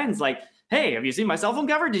their friends. Like, hey, have you seen my cell phone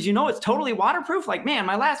cover? Did you know it's totally waterproof? Like, man,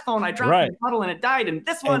 my last phone, I dropped in the puddle and it died. And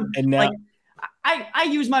this one, and now, like, I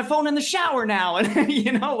use my phone in the shower now. And,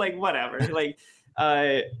 you know, like, whatever. Like,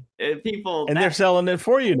 people. And they're selling it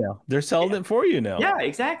for you now. Yeah,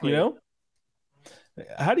 exactly. You know?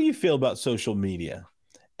 How do you feel about social media?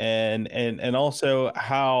 And also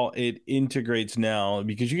how it integrates now,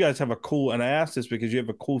 because you guys have and I asked this because you have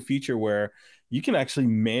a cool feature where you can actually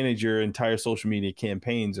manage your entire social media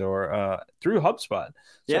campaigns or through HubSpot.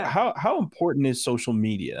 So how important is social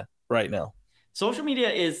media right now? Social media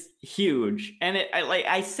is huge. And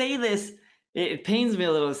I say this, it pains me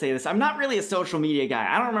a little to say this. I'm not really a social media guy.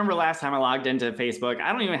 I don't remember last time I logged into Facebook.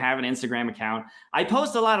 I don't even have an Instagram account. I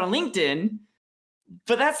post a lot on LinkedIn,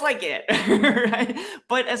 but that's like it, right?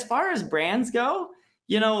 But as far as brands go,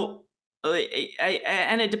 you know,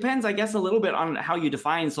 and it depends, I guess, a little bit on how you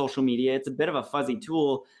define social media. It's a bit of a fuzzy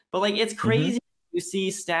tool, but like, it's crazy. You see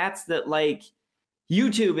stats that like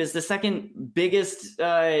YouTube is the second biggest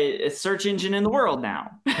search engine in the world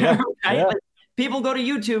now. Yeah, right? yeah. Like, people go to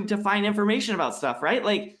YouTube to find information about stuff, right?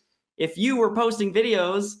 Like if you were posting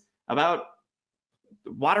videos about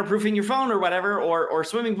waterproofing your phone or whatever, or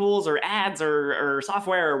swimming pools or ads or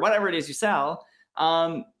software or whatever it is you sell,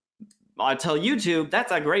 I'll tell YouTube,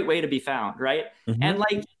 that's a great way to be found, right? And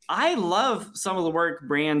like, I love some of the work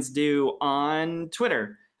brands do on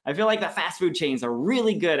Twitter. I feel like the fast food chains are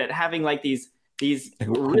really good at having like these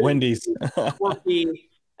really Wendy's quirky,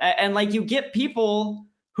 and like you get people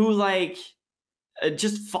who like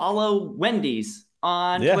just follow Wendy's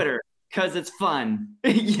on Twitter because it's fun,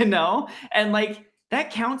 you know? And like, that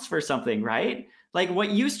counts for something, right? Like what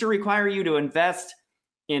used to require you to invest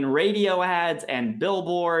in radio ads and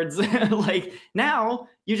billboards, like now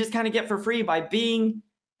you just kind of get for free by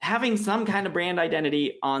having some kind of brand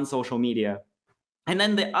identity on social media. And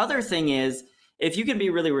then the other thing is, if you can be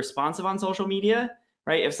really responsive on social media,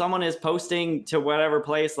 right? If someone is posting to whatever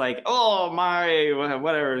place, like, oh, my,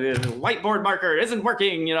 whatever, whiteboard marker isn't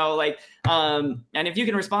working, you know, like, and if you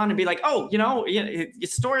can respond and be like, oh, you know, you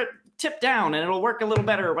store it tip down and it'll work a little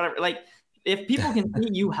better or whatever. Like, if people can see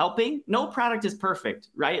you helping, no product is perfect,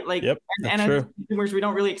 right? Like, and as consumers, we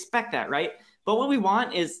don't really expect that, right? But what we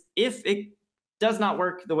want is, if it does not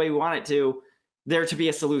work the way we want it to, there to be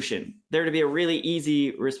a solution, there to be a really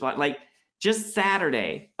easy response. Like, just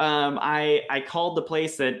Saturday, I called the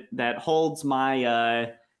place that holds my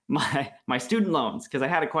my student loans, because I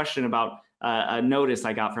had a question about a notice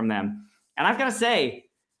I got from them. And I've got to say,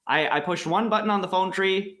 I pushed one button on the phone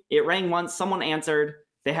tree. It rang once. Someone answered.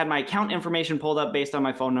 They had my account information pulled up based on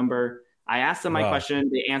my phone number. I asked them my question.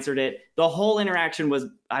 They answered it. The whole interaction was,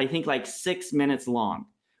 I think, like 6 minutes long,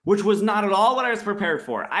 which was not at all what I was prepared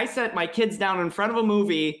for. I set my kids down in front of a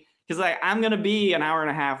movie because I'm going to be an hour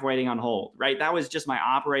and a half waiting on hold, right? That was just my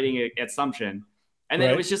operating assumption. And then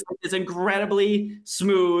it was just like this incredibly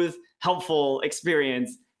smooth, helpful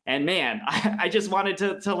experience. And man, I just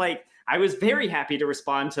wanted to like, I was very happy to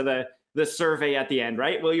respond to the survey at the end,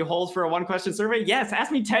 right? Will you hold for a 1-question survey? Yes,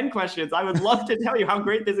 ask me 10 questions. I would love to tell you how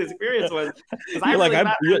great this experience was. You're like,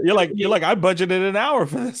 I budgeted an hour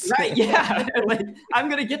for this. Right, yeah. Like, I'm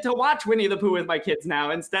going to get to watch Winnie the Pooh with my kids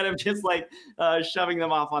now instead of just like shoving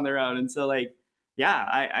them off on their own. And so like, yeah,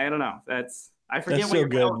 I don't know. I forget what you're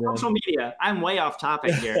good, social media. I'm way off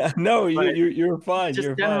topic here. No, you're fine.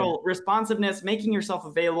 Just general responsiveness, making yourself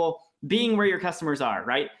available, being where your customers are,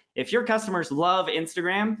 right? If your customers love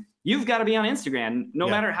Instagram, you've got to be on Instagram, no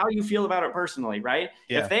matter how you feel about it personally, right?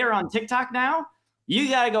 Yeah. If they are on TikTok now, you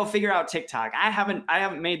got to go figure out TikTok. I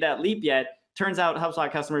haven't made that leap yet. Turns out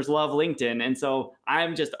HubSpot customers love LinkedIn. And so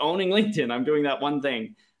I'm just owning LinkedIn. I'm doing that one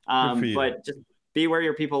thing. But just be where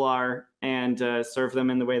your people are and serve them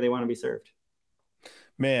in the way they want to be served.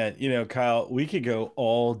 Man, Kyle, we could go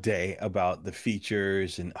all day about the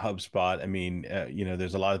features and HubSpot. I mean,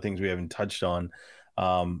 there's a lot of things we haven't touched on.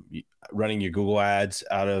 Running your Google ads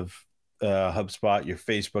out of HubSpot, your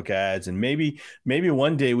Facebook ads, and maybe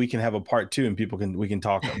one day we can have a part 2 and we can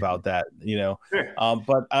talk about that. Sure.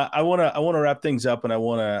 But I want to wrap things up, and I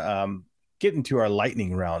want to get into our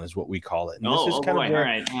lightning round, is what we call it. And this is kind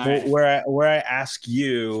of where I ask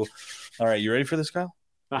you. All right, you ready for this, Kyle?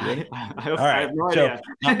 All right. So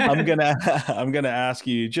I'm gonna ask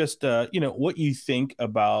you just what you think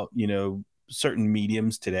about certain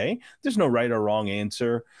mediums today. There's no right or wrong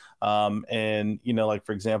answer. And like,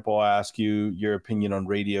 for example, I ask you your opinion on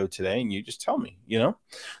radio today, and you just tell me.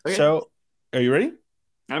 Okay. So are you ready?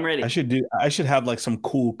 I'm ready. I should have like some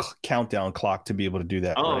cool countdown clock to be able to do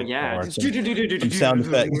that. Oh, right? Yeah. Some sound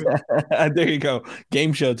effects. There you go.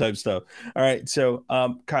 Game show type stuff. All right. So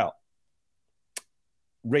Kyle,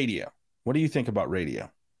 radio. What do you think about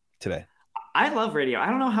radio today? I love radio. I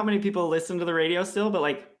don't know how many people listen to the radio still, but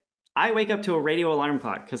like, I wake up to a radio alarm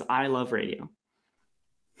clock because I love radio.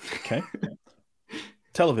 Okay.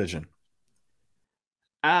 Television.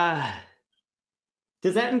 Does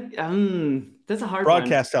that that's a hard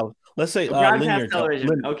broadcast one. Let's say linear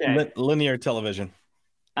television. Okay. Linear television.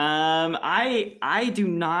 I do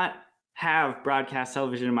not have broadcast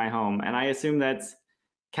television in my home, and I assume that's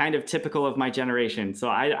kind of typical of my generation. So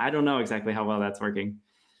I don't know exactly how well that's working.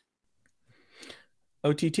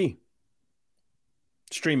 OTT.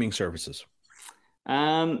 Streaming services.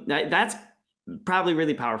 That's probably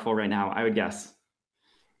really powerful right now, I would guess.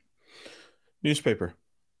 Newspaper.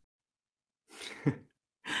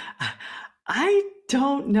 I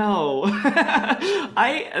don't know.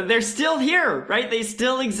 They're still here, right? They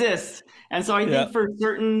still exist. And so I think for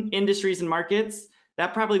certain industries and markets,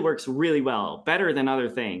 that probably works really well, better than other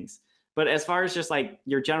things. But as far as just like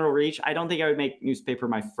your general reach, I don't think I would make newspaper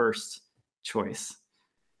my first choice.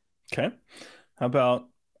 Okay. How about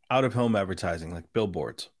out-of-home advertising, like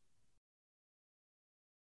billboards?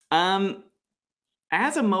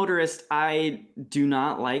 As a motorist, I do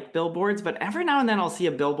not like billboards, but every now and then I'll see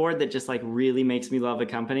a billboard that just like really makes me love a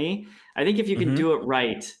company. I think if you can do it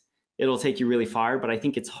right, it'll take you really far, but I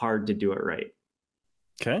think it's hard to do it right.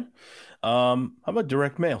 Okay. How about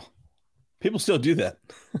direct mail? People still do that.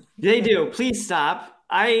 They do. Please stop.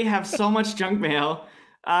 I have so much junk mail.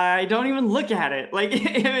 I don't even look at it. Like,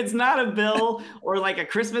 if it's not a bill or like a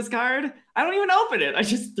Christmas card, I don't even open it. I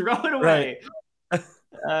just throw it away.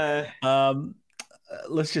 Right.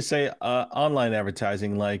 Let's just say online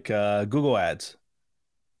advertising, like Google ads.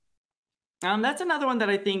 That's another one that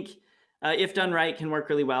I think, if done right, can work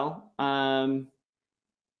really well. I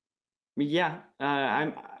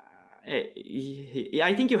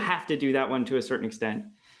think you have to do that one to a certain extent.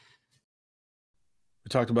 We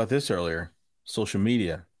talked about this earlier. Social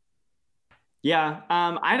media. Yeah.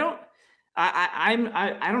 I don't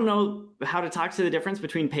know how to talk to the difference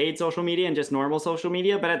between paid social media and just normal social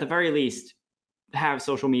media, but at the very least, have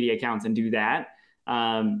social media accounts and do that.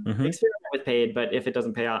 Experiment with paid, but if it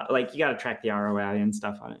doesn't pay out, like, you got to track the ROI and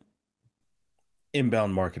stuff on it.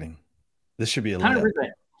 Inbound marketing. This should be a 100%.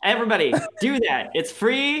 Everybody do that. It's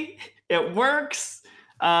free. It works.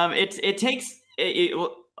 I'll be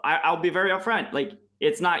very upfront. Like,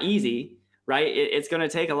 it's not easy, right? It's going to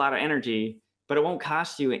take a lot of energy, but it won't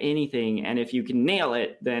cost you anything. And if you can nail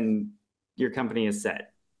it, then your company is set.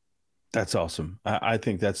 That's awesome. I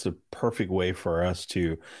think that's the perfect way for us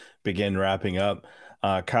to begin wrapping up.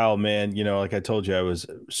 Kyle, man, like I told you, I was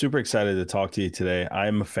super excited to talk to you today.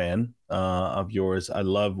 I'm a fan. of yours. I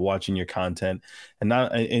love watching your content, and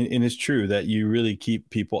it's true that you really keep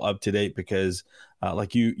people up to date because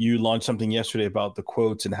like you launched something yesterday about the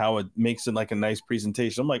quotes and how it makes it like a nice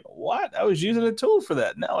presentation. I'm like, what? I was using a tool for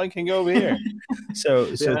that. Now I can go over here.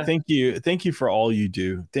 So Yeah. thank you for all you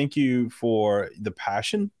do. Thank you for the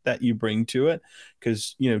passion that you bring to it.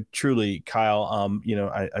 Because, truly, Kyle,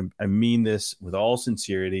 I mean this with all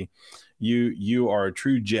sincerity. You are a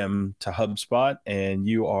true gem to HubSpot, and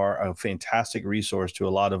you are a fantastic resource to a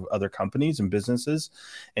lot of other companies and businesses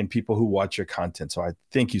and people who watch your content. So I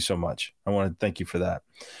thank you so much. I want to thank you for that.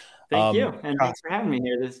 Thank you. And thanks for having me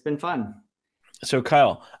here. This has been fun. So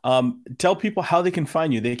Kyle, tell people how they can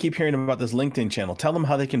find you. They keep hearing about this LinkedIn channel. Tell them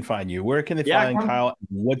how they can find you. Where can they find Kyle?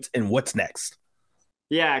 What's next?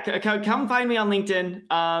 Yeah, come find me on LinkedIn,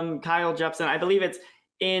 Kyle Jepson. I believe it's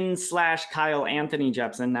 /Kyle Anthony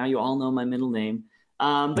Jepson. Now you all know my middle name.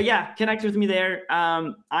 But yeah, connect with me there.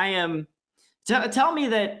 I am. Tell me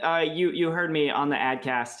that you heard me on the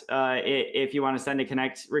AdCast if you want to send a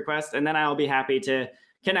connect request, and then I'll be happy to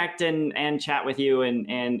connect and chat with you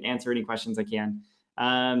and answer any questions I can.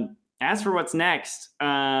 As for what's next,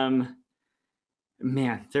 man,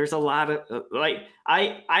 there's a lot of I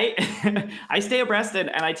I stay abreast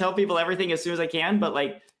and I tell people everything as soon as I can, but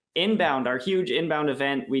like Inbound, our huge Inbound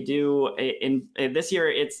event we do in this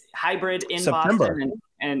year, it's hybrid in September. Boston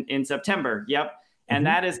and in September. Yep. And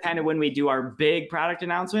that is kind of when we do our big product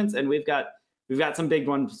announcements, and we've got some big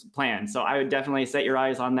ones planned. So I would definitely set your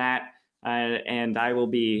eyes on that. And I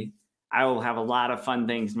will have a lot of fun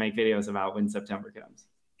things to make videos about when September comes.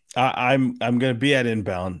 I'm going to be at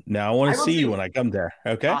Inbound. Now I want to see you when I come there.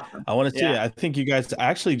 Okay. Awesome. I want to see you. I think you guys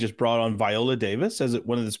actually just brought on Viola Davis as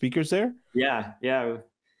one of the speakers there. Yeah. Yeah.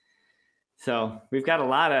 So we've got a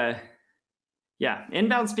lot of,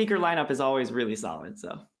 Inbound speaker lineup is always really solid.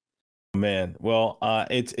 So. Man, well,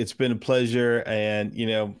 it's been a pleasure,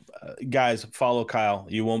 and guys, follow Kyle.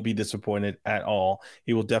 You won't be disappointed at all.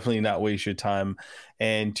 He will definitely not waste your time.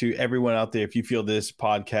 And to everyone out there, if you feel this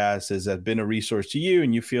podcast has been a resource to you,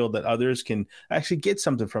 and you feel that others can actually get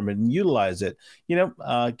something from it and utilize it,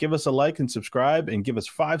 give us a like and subscribe, and give us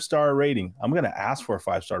 5-star rating. I'm going to ask for a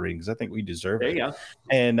 5-star rating because I think we deserve it. There you go.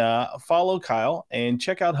 And follow Kyle and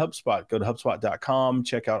check out HubSpot. Go to HubSpot.com.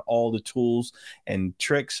 Check out all the tools and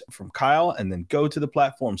tricks from Kyle, and then go to the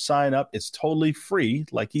platform, sign up. It's totally free,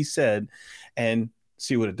 like he said, and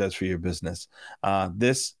see what it does for your business.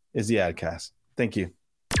 This is the AdCast. Thank you.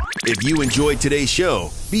 If you enjoyed today's show,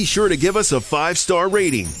 be sure to give us a 5-star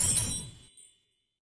rating.